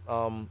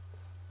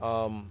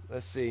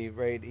see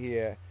right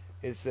here.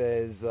 It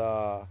says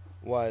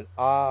what?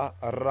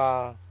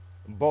 Arabot.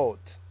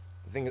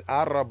 I think it's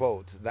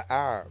Arabot, the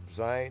Arabs,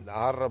 right? The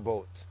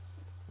Arabot,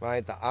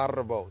 right? The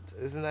Arabot.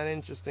 Isn't that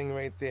interesting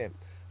right there?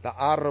 The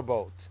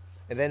Arabot.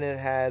 And then it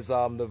has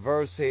the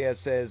verse here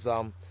says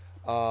either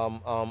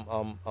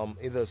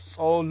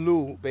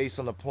Solu, based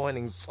on the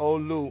pointing,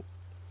 Solu,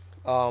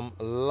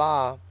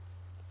 La,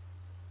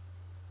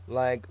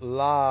 like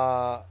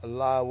La,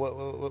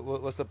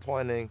 what's the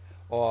pointing?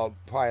 Or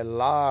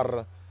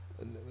probably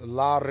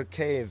Lar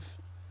Cave.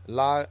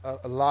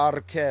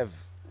 Larkev,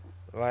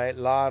 right?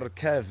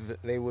 Larkev,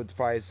 they would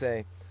probably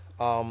say.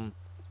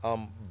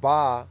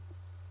 Ba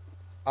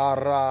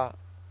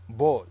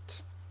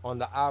Arabot, on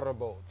the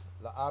Arabot,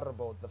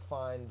 the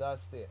fine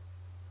dust there.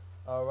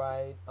 All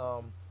right.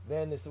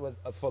 Then this was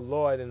for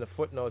Lord in the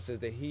footnote says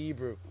the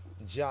Hebrew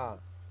Jah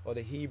or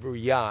the Hebrew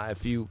Yah.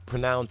 If you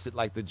pronounce it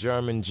like the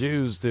German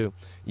Jews do,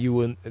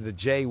 the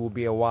J will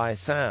be a Y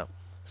sound.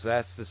 So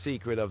that's the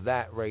secret of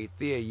that right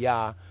there,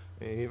 Yah.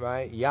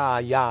 Right? Yah,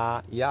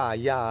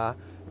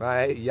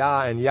 right?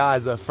 Yah, and Yah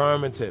is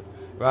affirmative,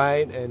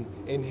 right? And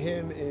in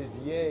him is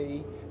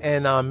yea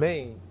and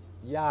amen.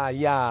 Yah,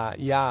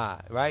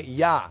 right?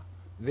 Yah,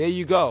 There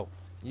you go.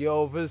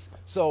 Yovas.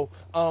 So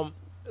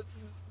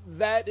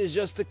that is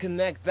just to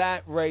connect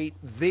that right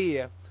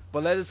there.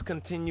 But let us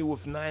continue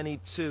with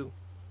 92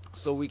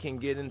 so we can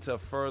get into a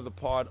further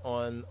part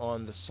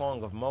on the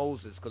Song of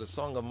Moses. Because the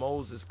Song of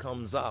Moses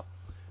comes up,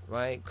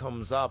 right?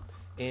 Comes up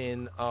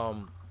in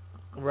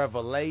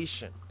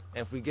Revelation.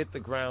 And if we get the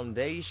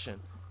groundation,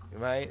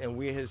 right, and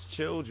we're his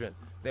children,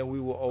 then we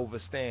will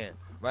overstand,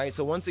 right?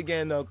 So once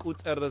again,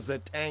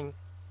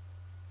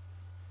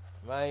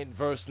 right,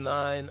 verse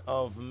 9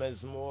 of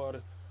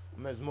MEZMUR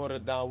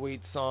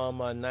Dawit, Psalm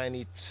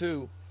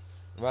 92,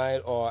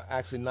 right, or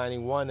actually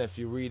 91 if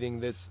you're reading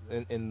this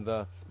in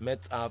the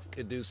Metaf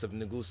Kedus of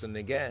Negus and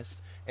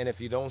Negest. And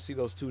if you don't see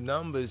those two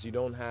numbers, you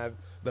don't have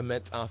the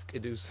Metaf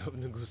Kedus of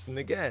Negus and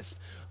Negest.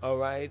 All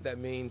right, that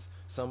means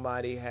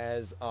somebody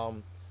has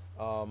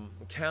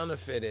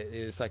counterfeited.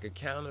 It's like a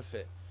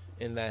counterfeit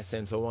in that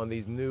sense, or one of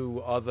these new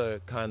other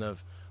kind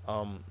of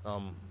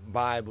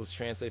Bibles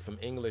translated from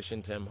English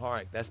into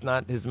Amharic. That's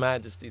not His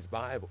Majesty's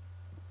Bible.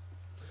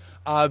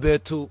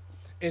 Abetu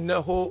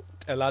innehu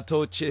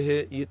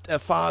elatoche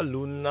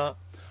yitefaluna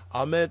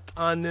amet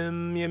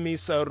anim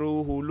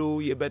yemisaru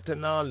hulu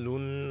yibetena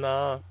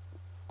luna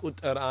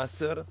kuter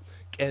asir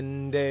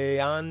kende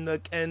an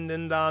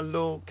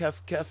kendendalo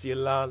kef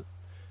yilal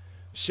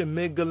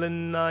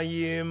shemiglina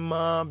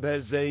yima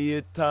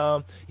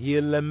bezeyita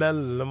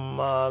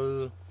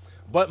yilemelamal.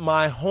 But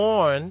my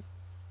horn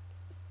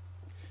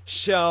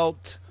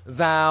shalt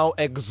thou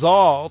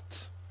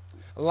exalt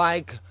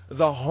like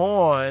the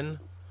horn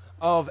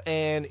of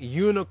an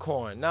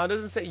unicorn. Now, it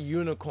doesn't say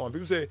unicorn.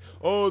 People say,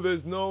 oh,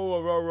 there's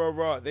no rah, rah,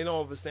 rah. They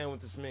don't understand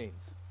what this means.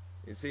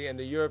 You see, and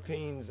the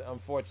Europeans,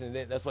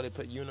 unfortunately, that's why they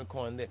put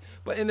unicorn there.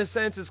 But in a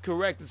sense, it's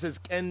correct. It says,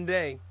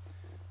 kende,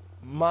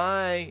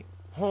 my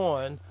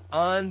horn,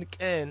 an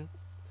ken,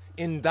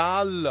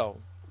 indalo,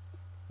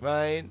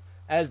 right?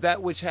 As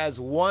that which has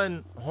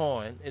one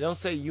horn. It don't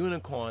say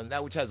unicorn,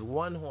 that which has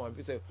one horn.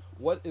 People say,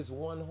 what is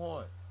one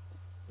horn?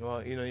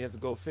 Well, you have to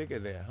go figure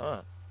there,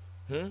 huh?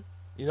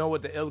 You know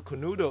what the El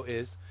Kunudo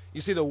is?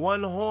 You see, the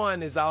one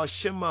horn is our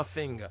Shema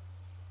finger,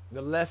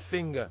 the left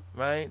finger,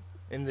 right?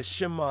 In the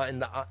Shema, in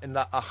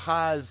the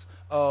Ahaz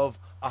of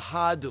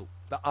Ahadu,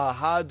 the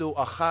Ahadu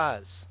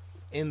Ahaz,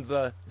 in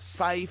the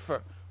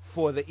cipher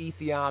for the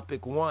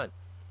Ethiopic one.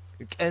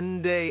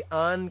 Kende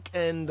an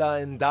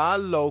kenda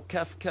indalo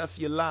kef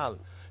yilal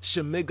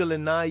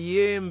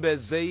shemigalinayim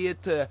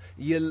bezayit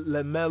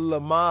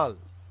yilemelamal.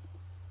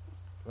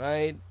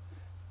 Right?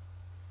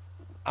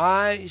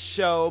 I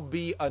shall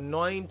be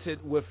anointed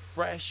with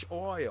fresh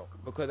oil,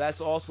 because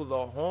that's also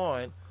the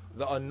horn,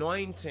 the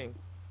anointing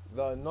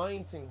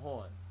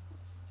horn,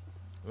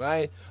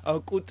 right?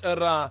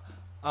 Kutara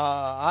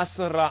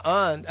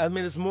asara'an. I mean,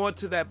 there's more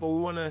to that, but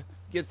we want to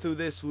get through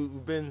this.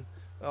 We've been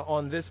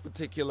on this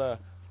particular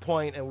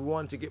point, and we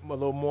want to get a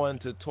little more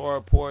into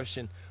Torah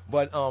portion.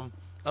 But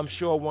I'm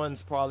sure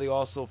ones probably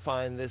also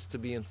find this to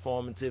be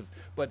informative.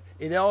 But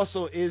it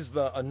also is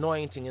the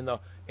anointing in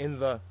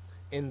the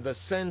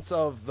sense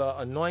of the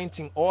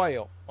anointing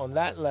oil on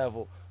that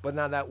level. But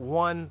now that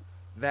one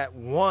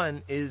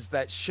is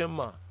that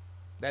Shema,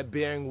 that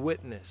bearing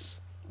witness,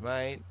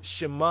 right?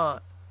 Shema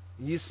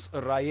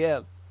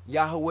Yisrael,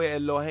 Yahweh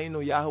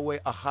Eloheinu, Yahweh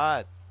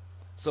Ahad.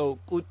 So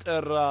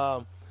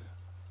Kuter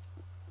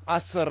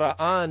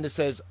Asra'an, it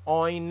says,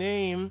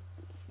 Oinim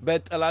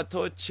bet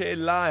elatoche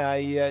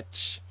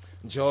layach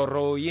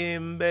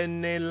Joroyim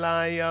ben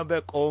elaya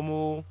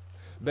bekomu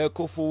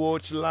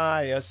bekufuoch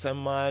laya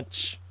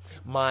semach.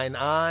 Mine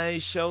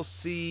eyes shall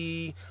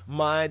see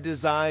my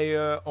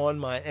desire on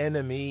my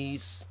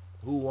enemies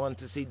who want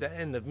to see the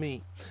end of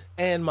me,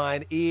 and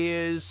mine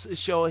ears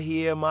shall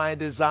hear my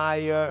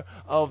desire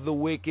of the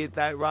wicked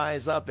that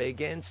rise up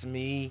against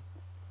me.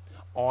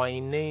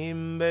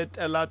 Oinim bet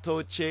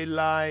elatoche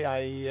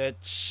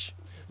layach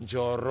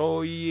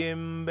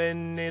Joroyim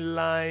ben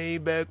elai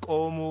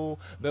bekomu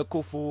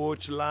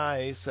bekufuoch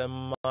laya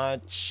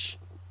semach.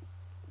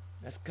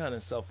 That's kind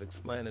of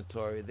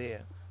self-explanatory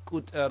there.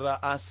 Kutera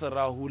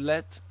asra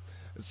hulet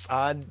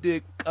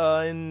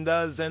tzadika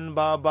inda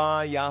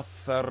zenbaba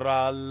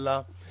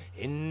yaferal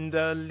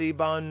inda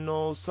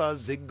libanosa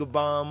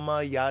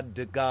zigbama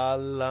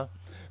yadgal.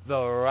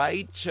 The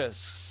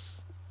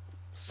righteous,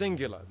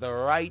 singular, the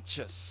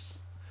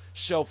righteous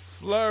shall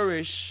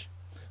flourish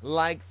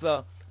like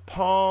the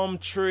palm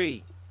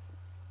tree.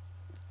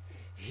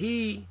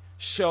 He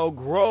shall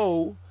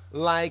grow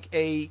like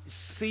a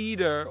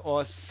cedar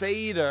or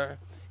cedar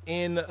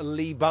in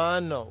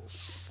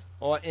Libanos,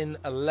 or in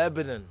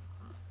Lebanon.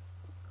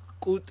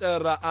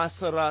 Kutera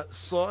asra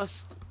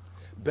sost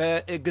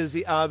be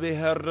igazi abi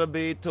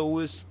herbe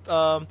toist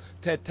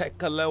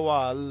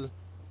tetekalewal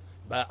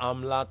be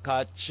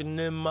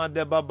amlakachnim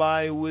de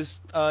babai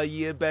wist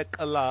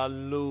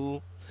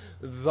yebekalalu.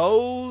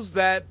 Those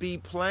that be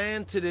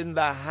planted in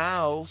the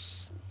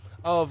house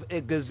of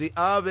igazi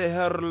abi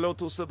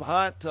herlotu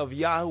subhat of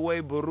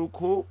Yahweh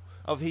Baruch,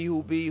 of he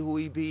who be,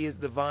 his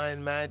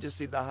divine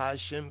majesty, the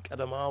Hashim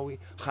Kadamawi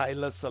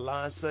Haile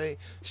Selassie,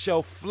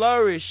 shall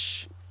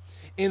flourish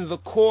in the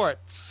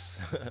courts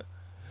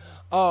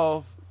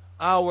of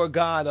our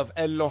God, of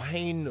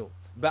Eloheinu,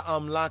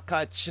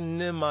 be'amlaka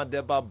chnima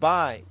de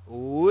babai,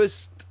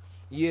 wist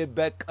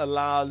yebek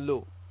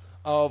alalu,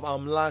 of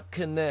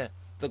amlakene,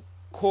 the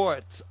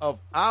courts of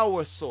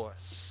our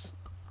source.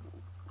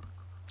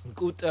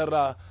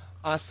 Gutera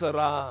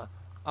asara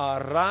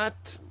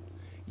arat,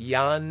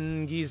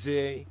 yan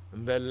gize,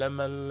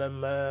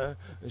 belemeleme,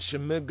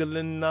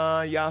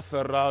 shmiglina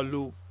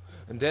yaferalu,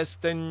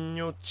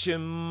 destenyo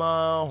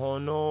chima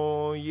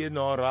hono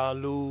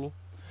yinoralu.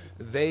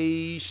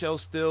 They shall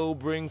still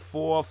bring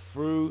forth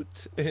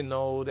fruit in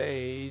old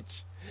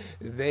age.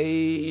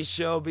 They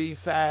shall be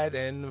fat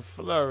and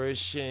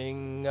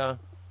flourishing.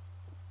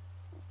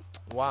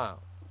 Wow.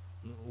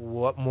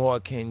 What more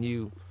can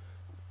you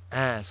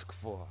ask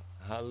for?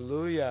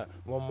 Hallelujah.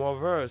 One more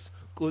verse.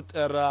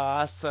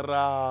 Kutera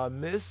asra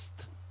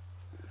mist.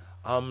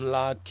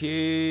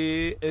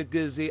 Amlaki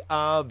igzi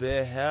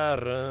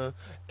abeher.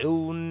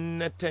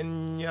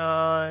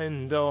 Unetenya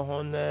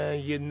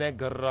indahone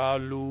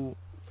yinegralu.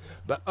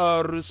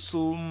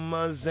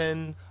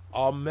 Ba'arsumazen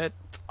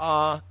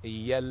ameta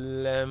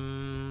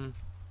yelem.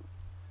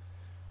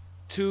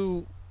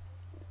 To,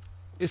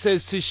 it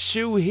says to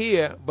shew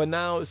here, but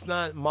now it's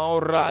not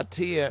maurat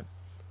here,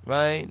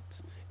 right?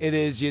 It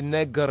is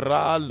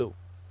yenegralu.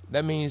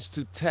 That means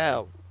to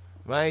tell,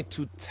 right?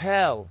 To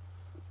tell.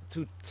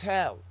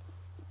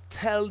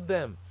 Tell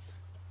them,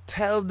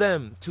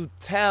 to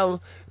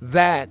tell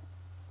that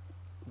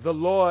the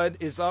Lord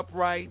is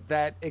upright,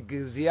 that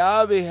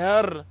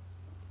Egziabiher,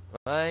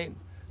 right?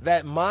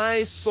 That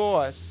my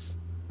source,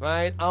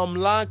 right?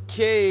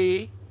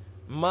 Amlake,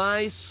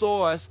 my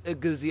source,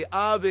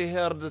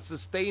 Egziabiher, the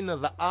sustainer,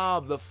 the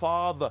Ab, the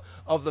father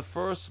of the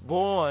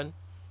firstborn,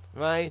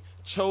 right?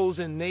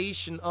 Chosen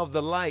nation of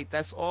the light.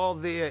 That's all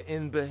there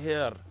in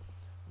Behir.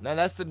 Now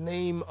that's the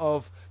name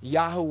of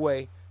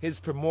Yahweh, his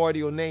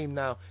primordial name.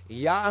 Now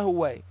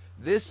Yahweh,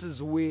 this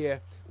is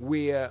where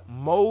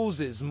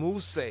Moses,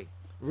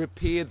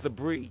 repaired the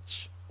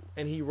breach,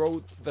 and he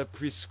wrote the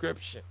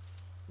prescription.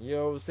 You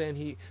know what I'm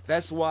saying?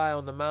 That's why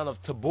on the Mount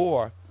of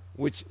Tabor,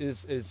 which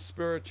is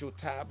spiritual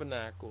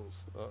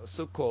tabernacles,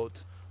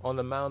 Sukkot, on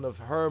the Mount of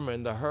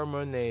Hermon, the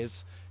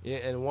Hermones,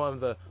 and one of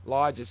the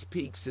largest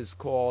peaks is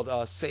called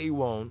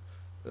Sewon,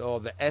 or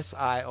the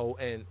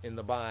Sion in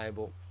the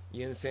Bible.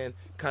 You understand?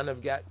 Kind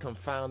of got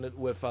confounded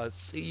with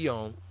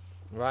Sion,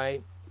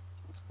 right?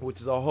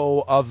 Which is a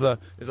whole other.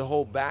 There's a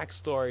whole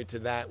backstory to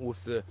that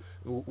with the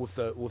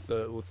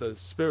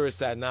spirits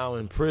that are now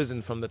in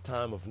prison from the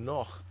time of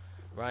Noach,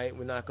 right?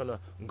 We're not gonna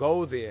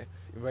go there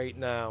right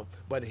now.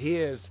 But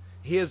here's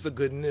the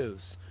good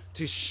news: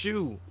 to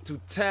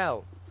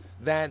tell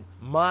that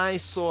my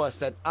source,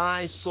 that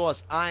I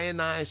source,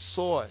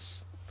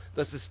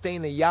 the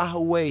sustainer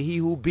Yahweh, he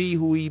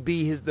who he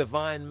be, his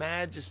divine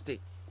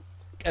majesty.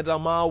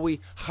 Kedamawi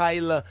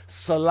Haile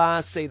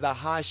Selassie, the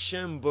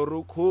Hashem,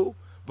 Baruch Hu.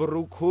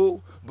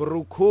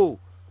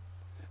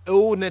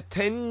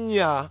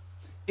 Netanya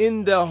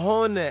in the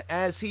Hone,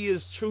 as he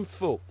is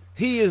truthful.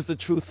 He is the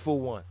truthful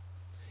one.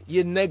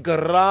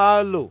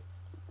 Yenegralu,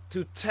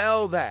 to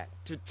tell that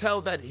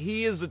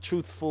he is the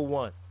truthful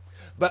one.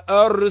 But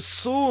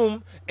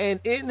Arasum, and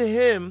in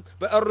him,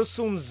 but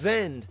Arasum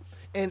Zend,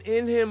 and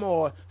in him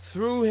or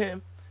through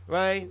him,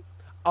 right?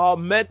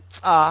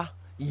 Ameta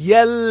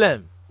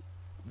Yelem.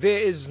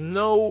 There is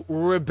no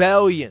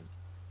rebellion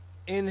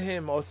in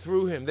him or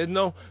through him. There's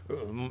no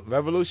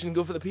revolution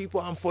good for the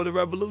people. I'm for the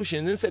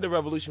revolution. Didn't say the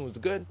revolution was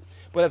good,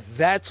 but if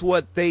that's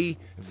what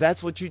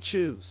you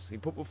choose, he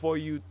put before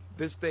you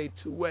this day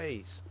two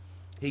ways.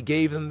 He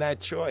gave them that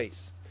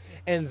choice,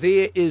 and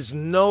there is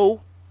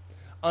no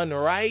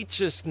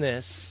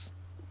unrighteousness,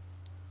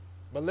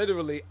 but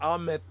literally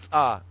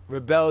ameta,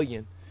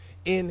 rebellion,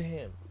 in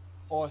him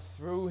or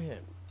through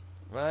him.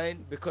 Right?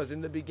 Because in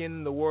the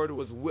beginning the word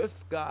was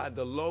with God,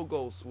 the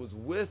Logos was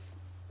with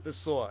the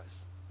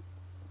source.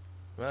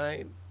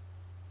 Right?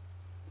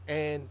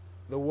 And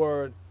the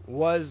word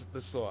was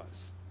the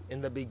source.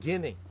 In the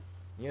beginning.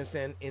 You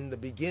understand? In the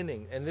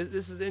beginning. And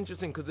this is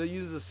interesting because they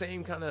use the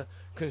same kind of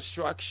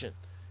construction.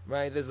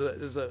 Right?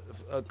 There's a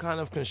kind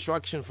of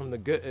construction from the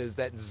good is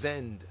that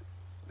zend.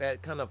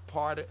 That kind of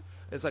part,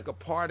 it's like a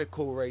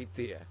particle right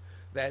there.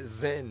 That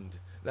zend.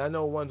 Now I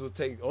know ones will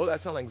take, oh,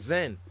 that sounds like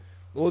zen.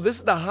 Well, this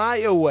is the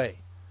higher way.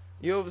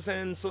 You know what I'm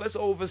saying? So let's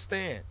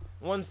overstand.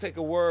 Ones take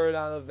a word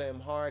out of the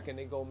Amharic and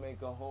they go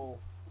make a whole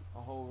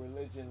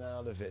religion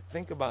out of it.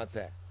 Think about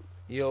that.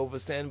 You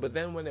understand? But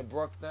then when it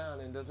broke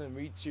down and doesn't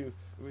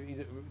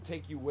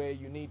take you where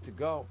you need to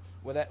go,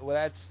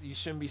 that's you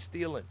shouldn't be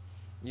stealing.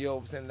 You know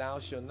what I'm saying? Thou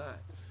shalt not.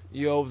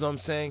 You know what I'm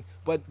saying?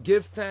 But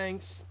give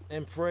thanks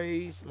and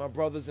praise, my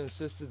brothers and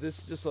sisters. This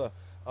is just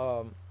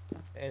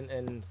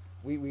and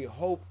we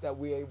hope that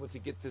we're able to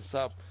get this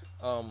up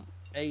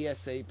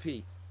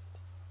ASAP.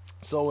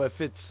 So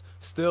if it's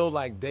still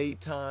like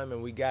daytime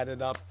and we got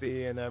it up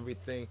there and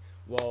everything,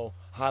 well,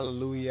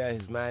 hallelujah,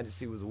 His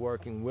Majesty was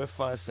working with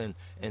us and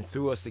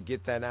through us to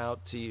get that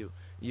out to you.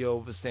 You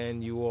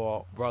understand, you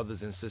all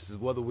brothers and sisters,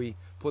 whether we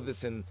put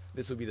this in,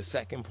 this will be the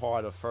second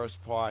part or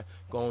first part,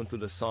 going through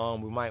the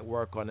psalm. We might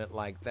work on it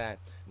like that.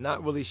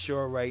 Not really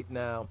sure right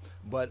now,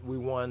 but we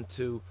want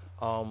to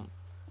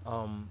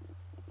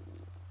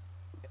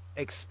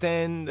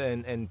extend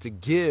and to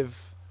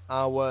give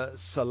our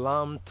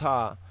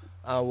salamta,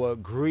 our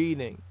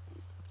greeting,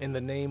 in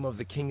the name of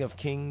the King of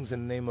Kings,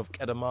 in the name of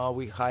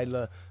Kedamawi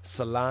Haile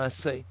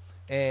Selassie,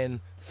 and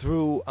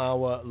through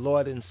our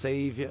Lord and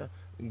Savior,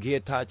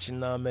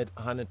 Gietachinamet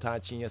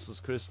Hanatachin Jesus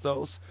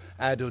Christos,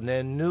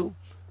 Adonenu,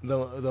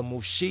 the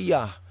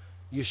Moshiach,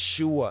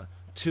 Yeshua,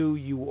 to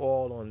you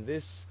all on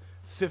this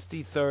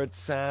 53rd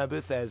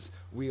Sabbath, as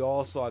we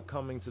also are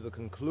coming to the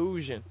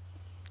conclusion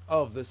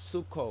of the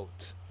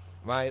Sukkot,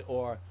 right,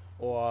 or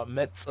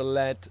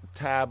Metzelet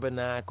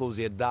Tabernacles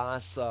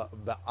Yadasa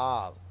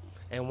Baal.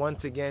 And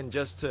once again,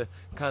 just to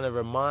kind of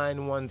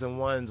remind ones and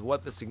ones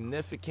what the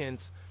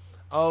significance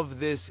of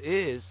this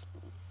is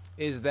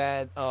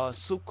that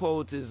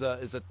Sukkot is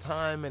a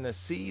time and a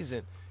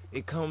season.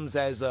 It comes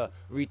as a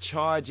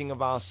recharging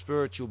of our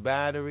spiritual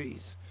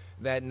batteries,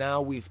 that now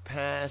we've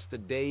passed the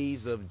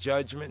days of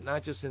judgment,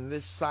 not just in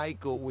this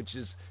cycle, which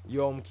is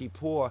Yom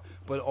Kippur,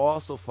 but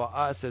also for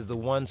us as the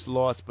once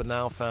lost but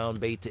now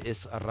found Beit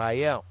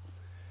Israel.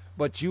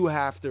 But you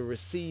have to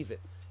receive it.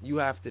 You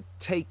have to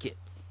take it.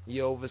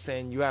 You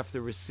understand? You have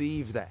to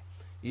receive that.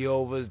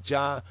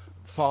 Jah,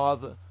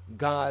 Father,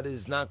 God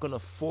is not going to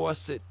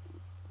force it.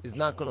 Is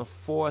not going to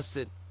force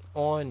it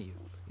on you.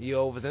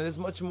 You understand? There's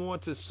much more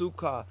to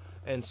Sukkah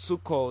and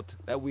Sukkot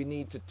that we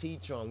need to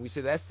teach on. We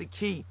say that's the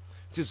key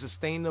to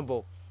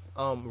sustainable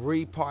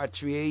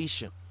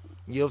repatriation.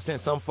 You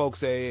understand? Some folks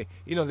say,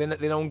 they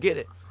don't get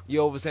it.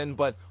 You understand?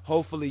 But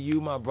hopefully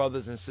you, my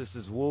brothers and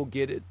sisters, will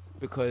get it,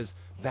 because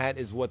that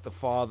is what the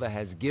Father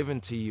has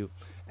given to you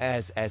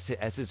as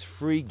his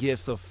free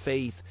gift of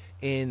faith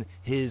in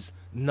his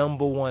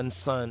number one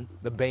son,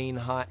 the Bein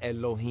Ha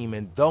Elohim.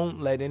 And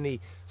don't let any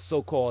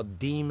so-called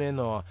demon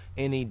or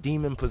any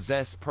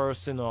demon-possessed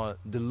person or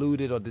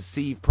deluded or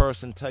deceived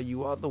person tell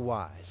you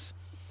otherwise.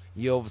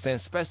 You understand?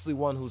 Especially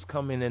one who's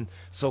coming in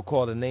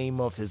so-called the name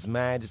of His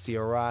Majesty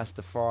or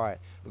Rastafari,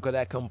 because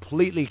that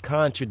completely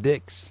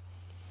contradicts,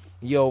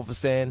 you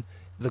understand,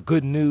 the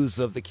good news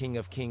of the King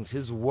of Kings,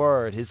 his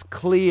word, his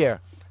clear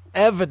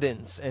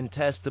evidence and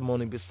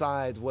testimony,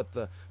 besides what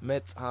the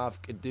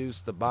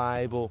MEZMUR, the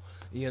Bible,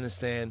 you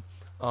understand,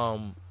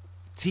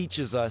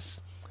 teaches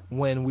us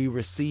when we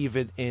receive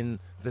it in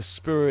the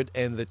spirit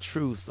and the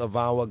truth of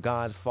our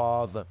God,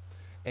 Father,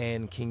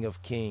 and King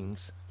of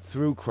Kings,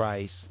 through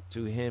Christ.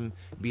 To him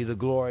be the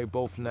glory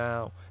both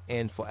now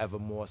and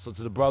forevermore. So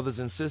to the brothers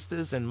and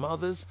sisters and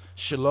mothers,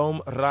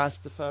 Shalom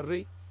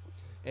Rastafari,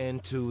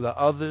 and to the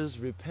others,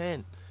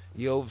 repent.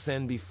 You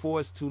understand,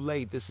 before it's too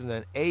late. This is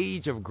an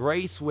age of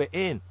grace we're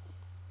in,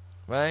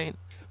 right?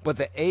 But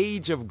the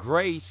age of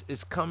grace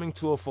is coming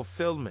to a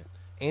fulfillment.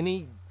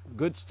 Any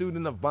good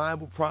student of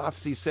Bible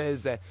prophecy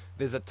says that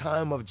there's a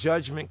time of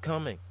judgment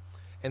coming.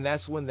 And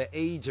that's when the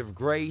age of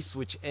grace,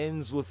 which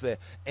ends with the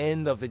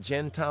end of the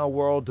Gentile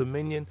world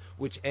dominion,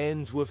 which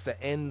ends with the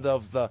end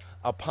of the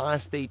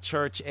apostate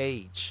church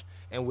age.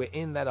 And we're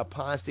in that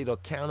apostate or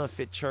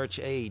counterfeit church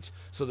age.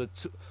 So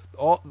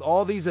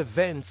all these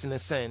events, in a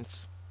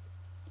sense,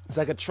 it's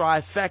like a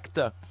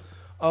trifecta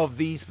of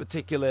these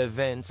particular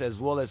events, as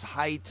well as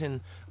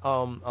heightened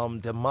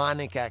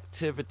demonic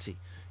activity.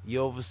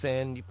 You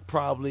understand?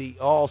 Probably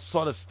all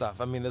sort of stuff.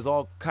 I mean, there's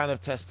all kind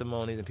of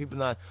testimonies and people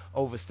not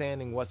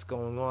understanding what's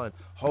going on.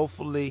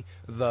 Hopefully,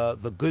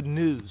 the good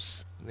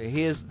news.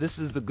 This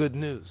is the good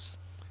news.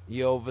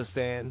 You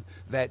understand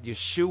that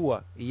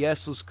Yeshua,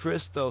 Jesus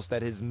Christos,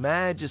 that His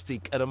Majesty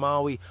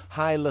Kedamawi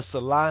Haile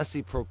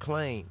Selassie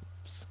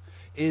proclaims,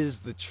 is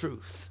the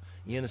truth.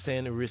 You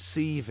understand?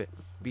 Receive it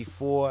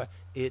before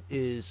it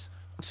is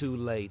too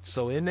late.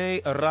 So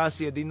ine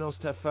Arasi Adinos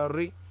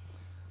Teferi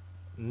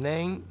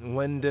Neng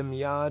Wendim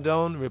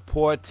Yadon,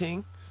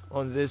 reporting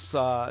on this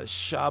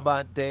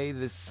Shabbat day,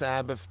 this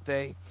Sabbath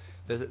day,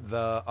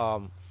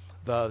 the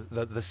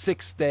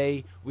sixth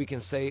day, we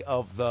can say,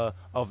 of the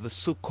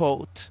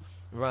Sukkot,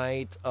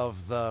 right,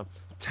 of the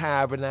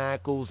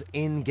tabernacles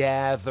in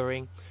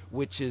gathering,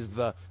 which is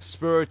the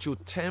spiritual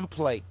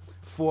template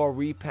for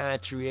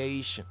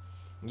repatriation.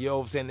 You know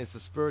what I'm saying? It's a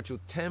spiritual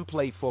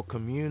template for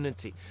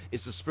community.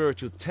 It's a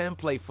spiritual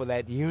template for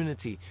that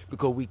unity,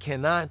 because we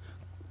cannot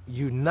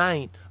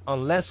unite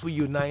unless we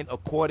unite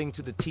according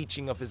to the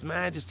teaching of His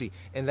Majesty.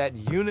 And that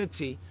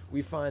unity,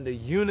 we find the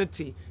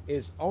unity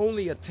is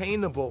only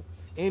attainable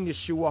in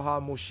Yeshua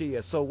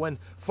Ha-Moshiyach. So when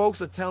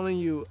folks are telling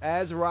you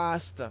as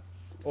Rasta,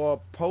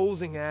 or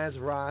posing as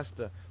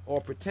Rasta,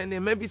 or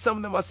pretending, maybe some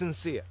of them are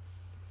sincere,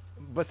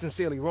 but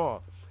sincerely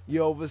wrong.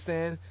 You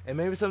understand? And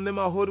maybe some of them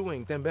are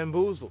hoodwinked and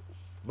bamboozled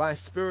by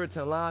spirits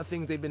and a lot of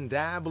things they've been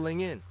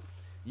dabbling in.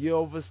 You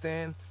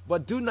understand?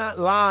 But do not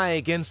lie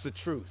against the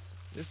truth.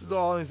 This is the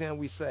only thing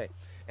we say.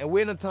 And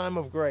we're in a time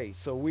of grace,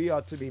 so we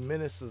are to be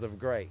ministers of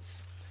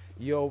grace.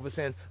 You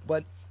understand?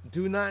 But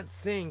do not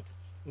think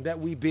that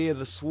we bear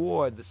the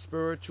sword, the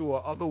spiritual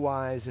or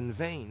otherwise, in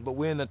vain. But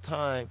we're in a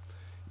time,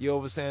 You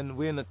understand?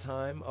 We're in a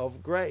time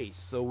of grace,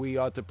 so we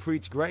are to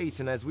preach grace.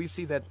 And as we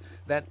see that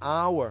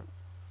hour,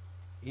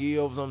 you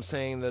know what I'm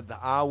saying, that the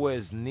hour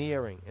is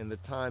nearing and the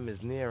time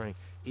is nearing,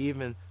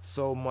 even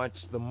so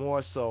much the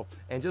more so.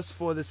 And just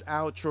for this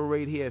outro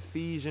right here,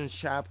 Ephesians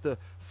chapter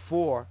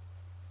 4,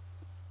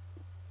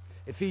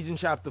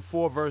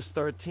 verse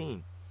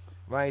 13,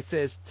 right? It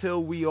says,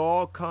 till we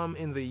all come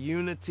in the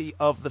unity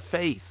of the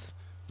faith.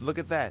 Look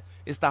at that.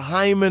 It's the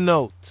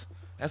hymenot.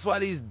 That's why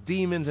these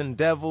demons and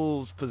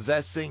devils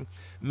possessing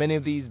many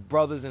of these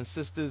brothers and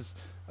sisters,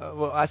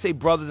 well, I say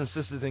brothers and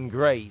sisters in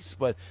grace,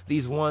 but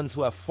these ones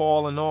who have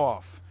fallen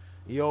off,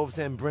 you know what I'm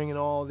saying, bringing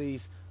all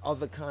these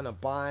other kind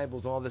of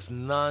Bibles, all this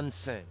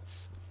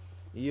nonsense,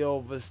 you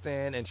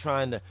understand, and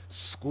trying to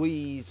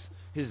squeeze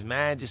His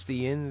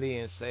Majesty in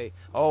there and say,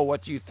 oh,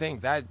 what do you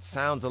think? That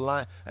sounds a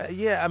lot.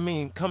 Yeah, I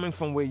mean, coming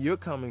from where you're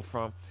coming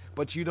from,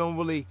 but you don't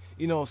really,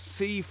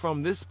 see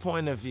from this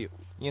point of view.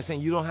 You know what I'm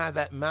saying? You don't have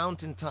that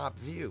mountaintop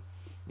view. You know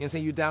what I'm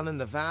saying? You're down in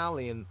the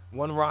valley and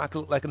one rock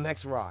look like the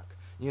next rock.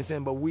 You know what I'm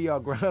saying? But we are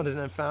grounded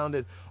and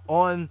founded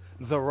on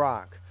the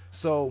rock.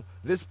 So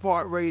this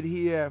part right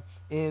here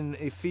in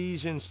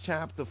Ephesians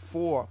chapter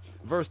 4,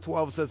 verse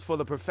 12 says, for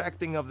the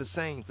perfecting of the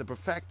saints, the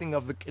perfecting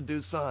of the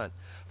Kedusan,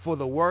 for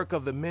the work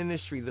of the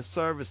ministry, the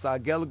service, the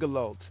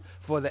agelgalot,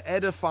 for the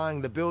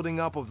edifying, the building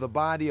up of the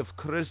body of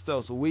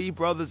Christos. We,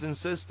 brothers and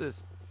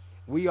sisters,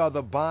 we are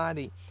the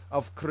body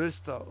of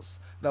Christos,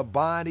 the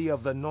body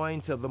of the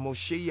anointed, of the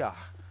Moshiach,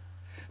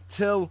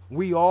 till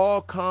we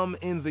all come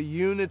in the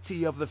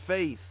unity of the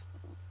faith.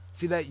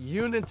 See, that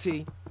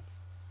unity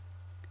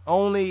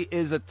only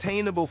is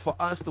attainable for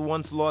us, the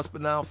once lost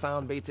but now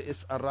found, Beta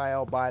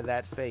Israel, by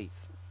that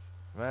faith,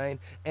 right?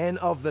 And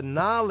of the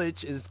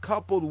knowledge is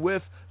coupled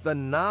with the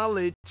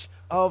knowledge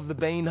of the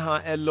Bein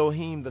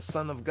Ha-Elohim, the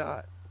Son of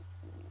God.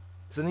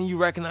 So then you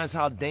recognize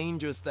how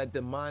dangerous that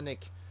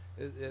demonic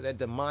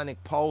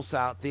pulse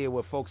out there,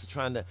 where folks are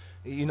trying to,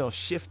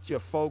 shift your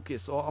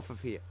focus off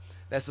of here.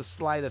 That's a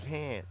sleight of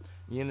hand.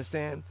 You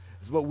understand?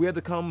 But we're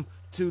to come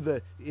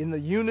to in the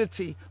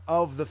unity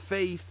of the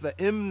faith, the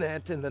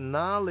imnet, and the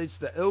knowledge,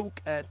 the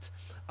ilket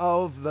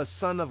of the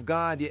Son of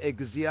God,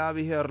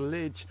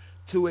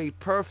 to a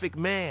perfect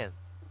man.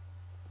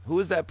 Who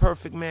is that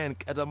perfect man?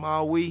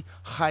 Kadamawi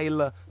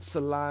Haile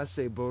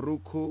Selassie,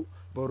 Baruchu,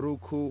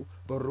 Baruchu,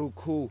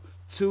 Baruchu,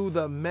 to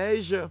the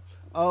measure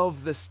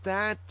of the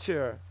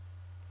stature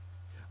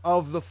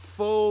of the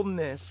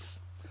fullness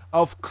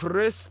of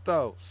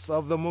Christos,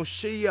 of the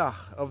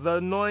Moshiach, of the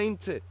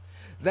anointed,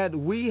 that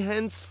we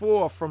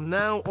henceforth, from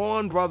now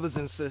on, brothers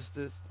and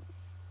sisters,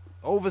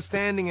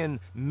 overstanding and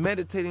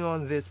meditating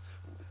on this,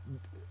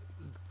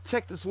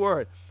 check this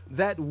word,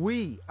 that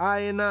we,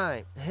 I and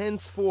I,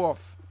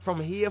 henceforth,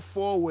 from here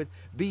forward,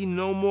 be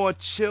no more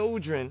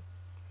children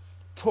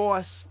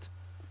tossed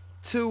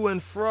to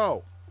and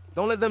fro.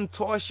 Don't let them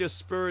toss your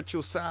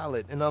spiritual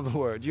salad, in other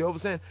words. You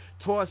understand?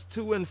 Tossed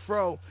to and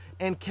fro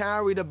and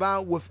carried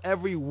about with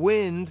every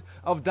wind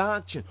of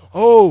doctrine.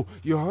 Oh,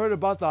 you heard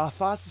about the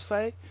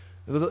Falashas?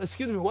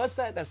 Excuse me, what's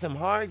that? That's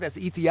Amharic, that's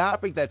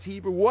Ethiopic, that's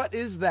Hebrew. What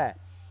is that?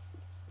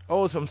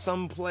 Oh, it's from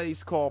some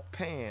place called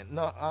Pan.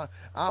 No,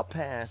 I'll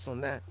pass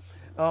on that.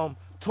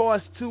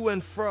 Tossed to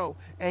and fro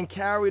and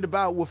carried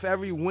about with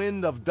every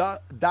wind of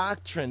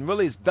doctrine.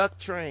 Really, it's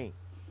doctrine,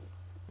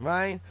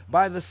 right?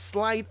 By the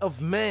sleight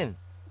of men.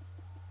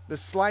 The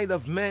sleight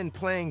of men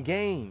playing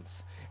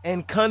games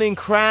and cunning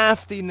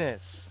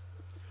craftiness,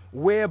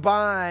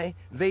 whereby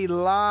they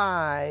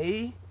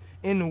lie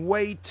in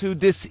wait to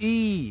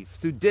deceive,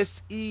 to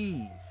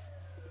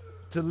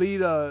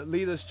lead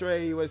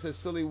astray. Where it says,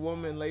 silly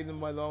woman laden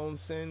by their own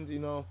sins,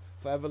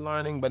 forever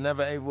learning but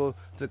never able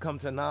to come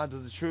to knowledge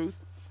of the truth.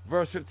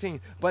 Verse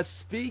 15, but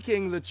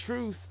speaking the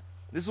truth,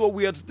 this is what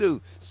we are to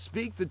do,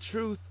 speak the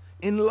truth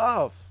in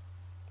love,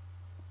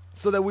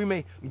 so that we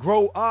may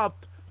grow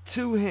up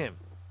to Him.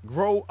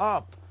 Grow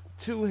up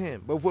to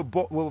Him. But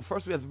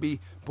first we have to be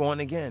born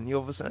again. You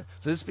understand?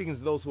 So this is speaking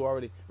to those who are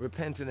already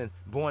repentant and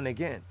born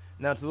again.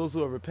 Now to those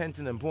who are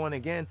repentant and born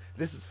again,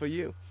 this is for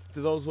you.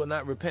 To those who are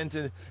not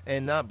repentant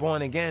and not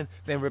born again,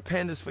 then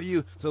repent is for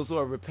you. To those who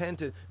are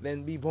repentant,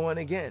 then be born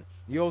again.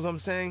 You know what I'm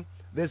saying?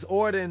 There's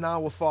order in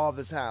our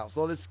Father's house.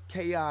 All this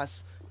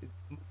chaos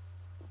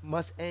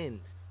must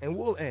end and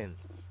will end.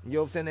 You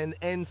know what I'm saying? And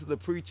ends with the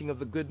preaching of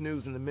the good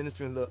news and the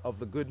ministering of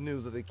the good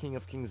news of the King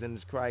of Kings and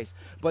His Christ.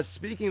 But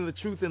speaking the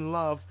truth in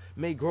love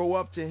may grow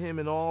up to Him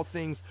in all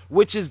things,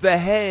 which is the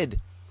head,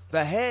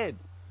 the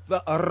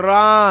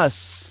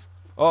Ras.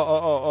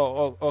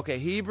 Okay,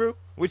 Hebrew?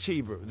 Which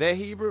Hebrew? Their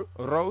Hebrew?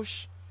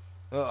 Rosh?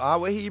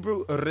 Our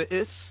Hebrew?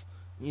 Re'is?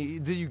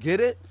 Do you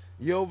get it?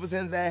 You know what I'm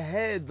saying? The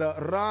head, the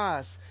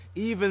Ras,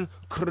 even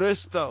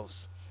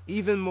Christos,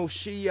 even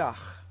Moshiach,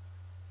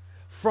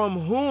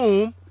 from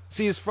whom,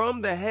 see, it's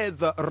from the head,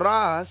 the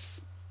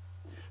Ras,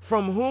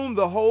 from whom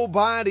the whole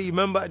body,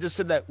 remember I just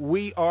said that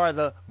we are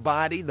the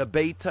body, the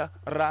Beta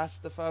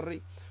Rastafari.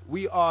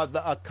 We are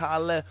the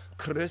Akale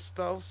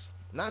Christos,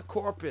 not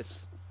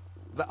corpus,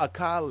 the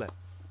Akale,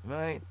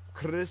 right?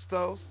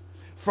 Christos,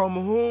 from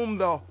whom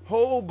the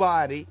whole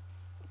body,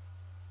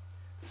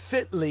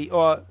 fitly,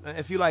 or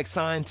if you like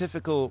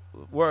scientific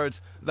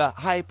words, the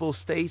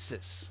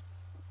hypostasis.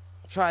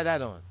 Try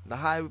that on. The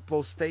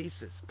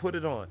hypostasis. Put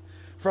it on.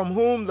 From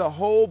whom the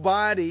whole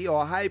body,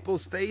 or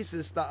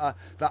hypostasis, the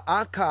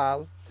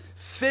akal,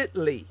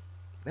 fitly.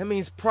 That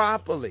means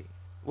properly.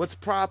 What's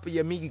proper?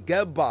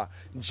 Yamigeba.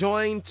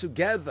 Joined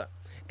together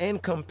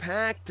and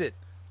compacted.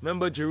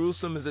 Remember,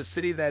 Jerusalem is a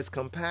city that's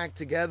compact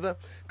together.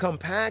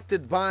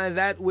 Compacted by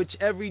that which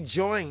every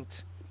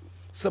joint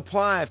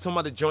supply. I'm talking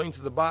about the joints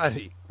of the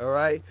body. All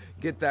right?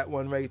 Get that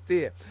one right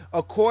there.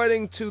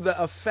 According to the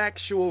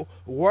effectual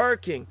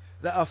working.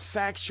 The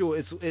effectual,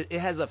 it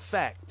has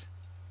effect.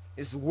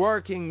 It's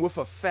working with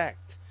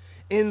effect.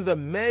 In the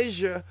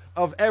measure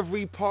of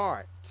every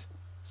part.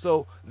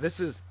 So this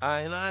is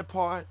I and I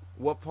part.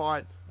 What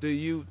part do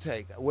you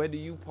take? Where do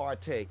you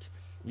partake?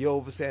 You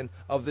understand,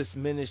 of this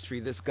ministry,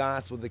 this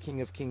gospel, the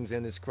King of Kings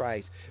and his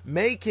Christ.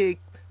 Making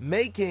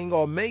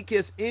or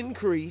maketh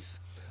increase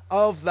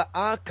of the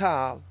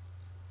akal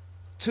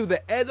to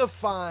the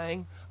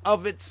edifying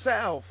of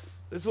itself.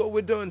 This is what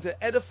we're doing,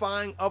 to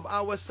edifying of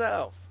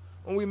ourselves.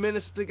 When we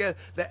minister together,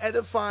 the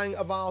edifying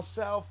of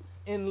ourselves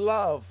in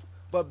love,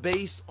 but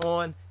based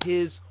on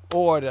his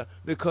order,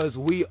 because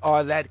we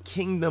are that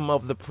kingdom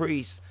of the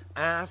priests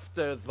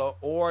after the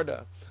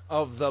order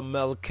of the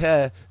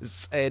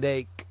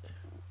Melchizedek.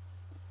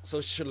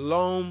 So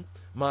shalom,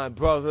 my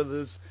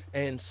brothers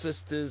and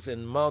sisters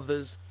and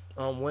mothers,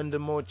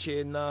 Wendim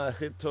na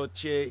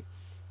hitoche,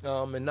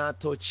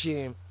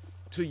 menatoche,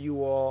 to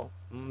you all.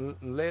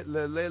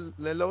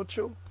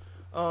 Lelochu,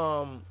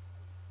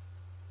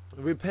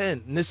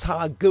 repent,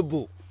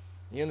 nisha.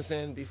 You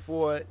understand?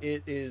 Before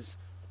it is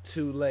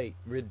too late.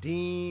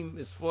 Redeem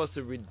is for us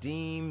to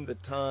redeem the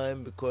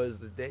time, because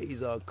the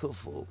days are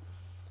kufu.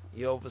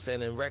 You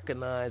understand? And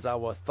recognize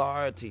our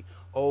authority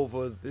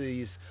over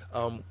these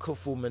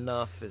kufu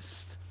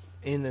menafist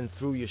in and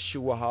through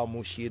Yeshua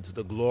Ha-Moshiyach, to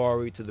the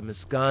glory, to the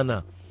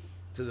miskana,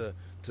 to the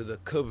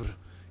kubr,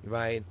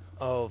 right,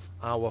 of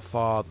our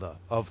Father,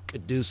 of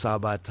Kedus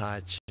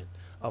Abatach,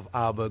 of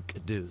Abba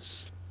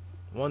Kedus.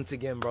 Once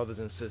again, brothers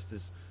and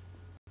sisters,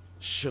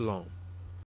 shalom.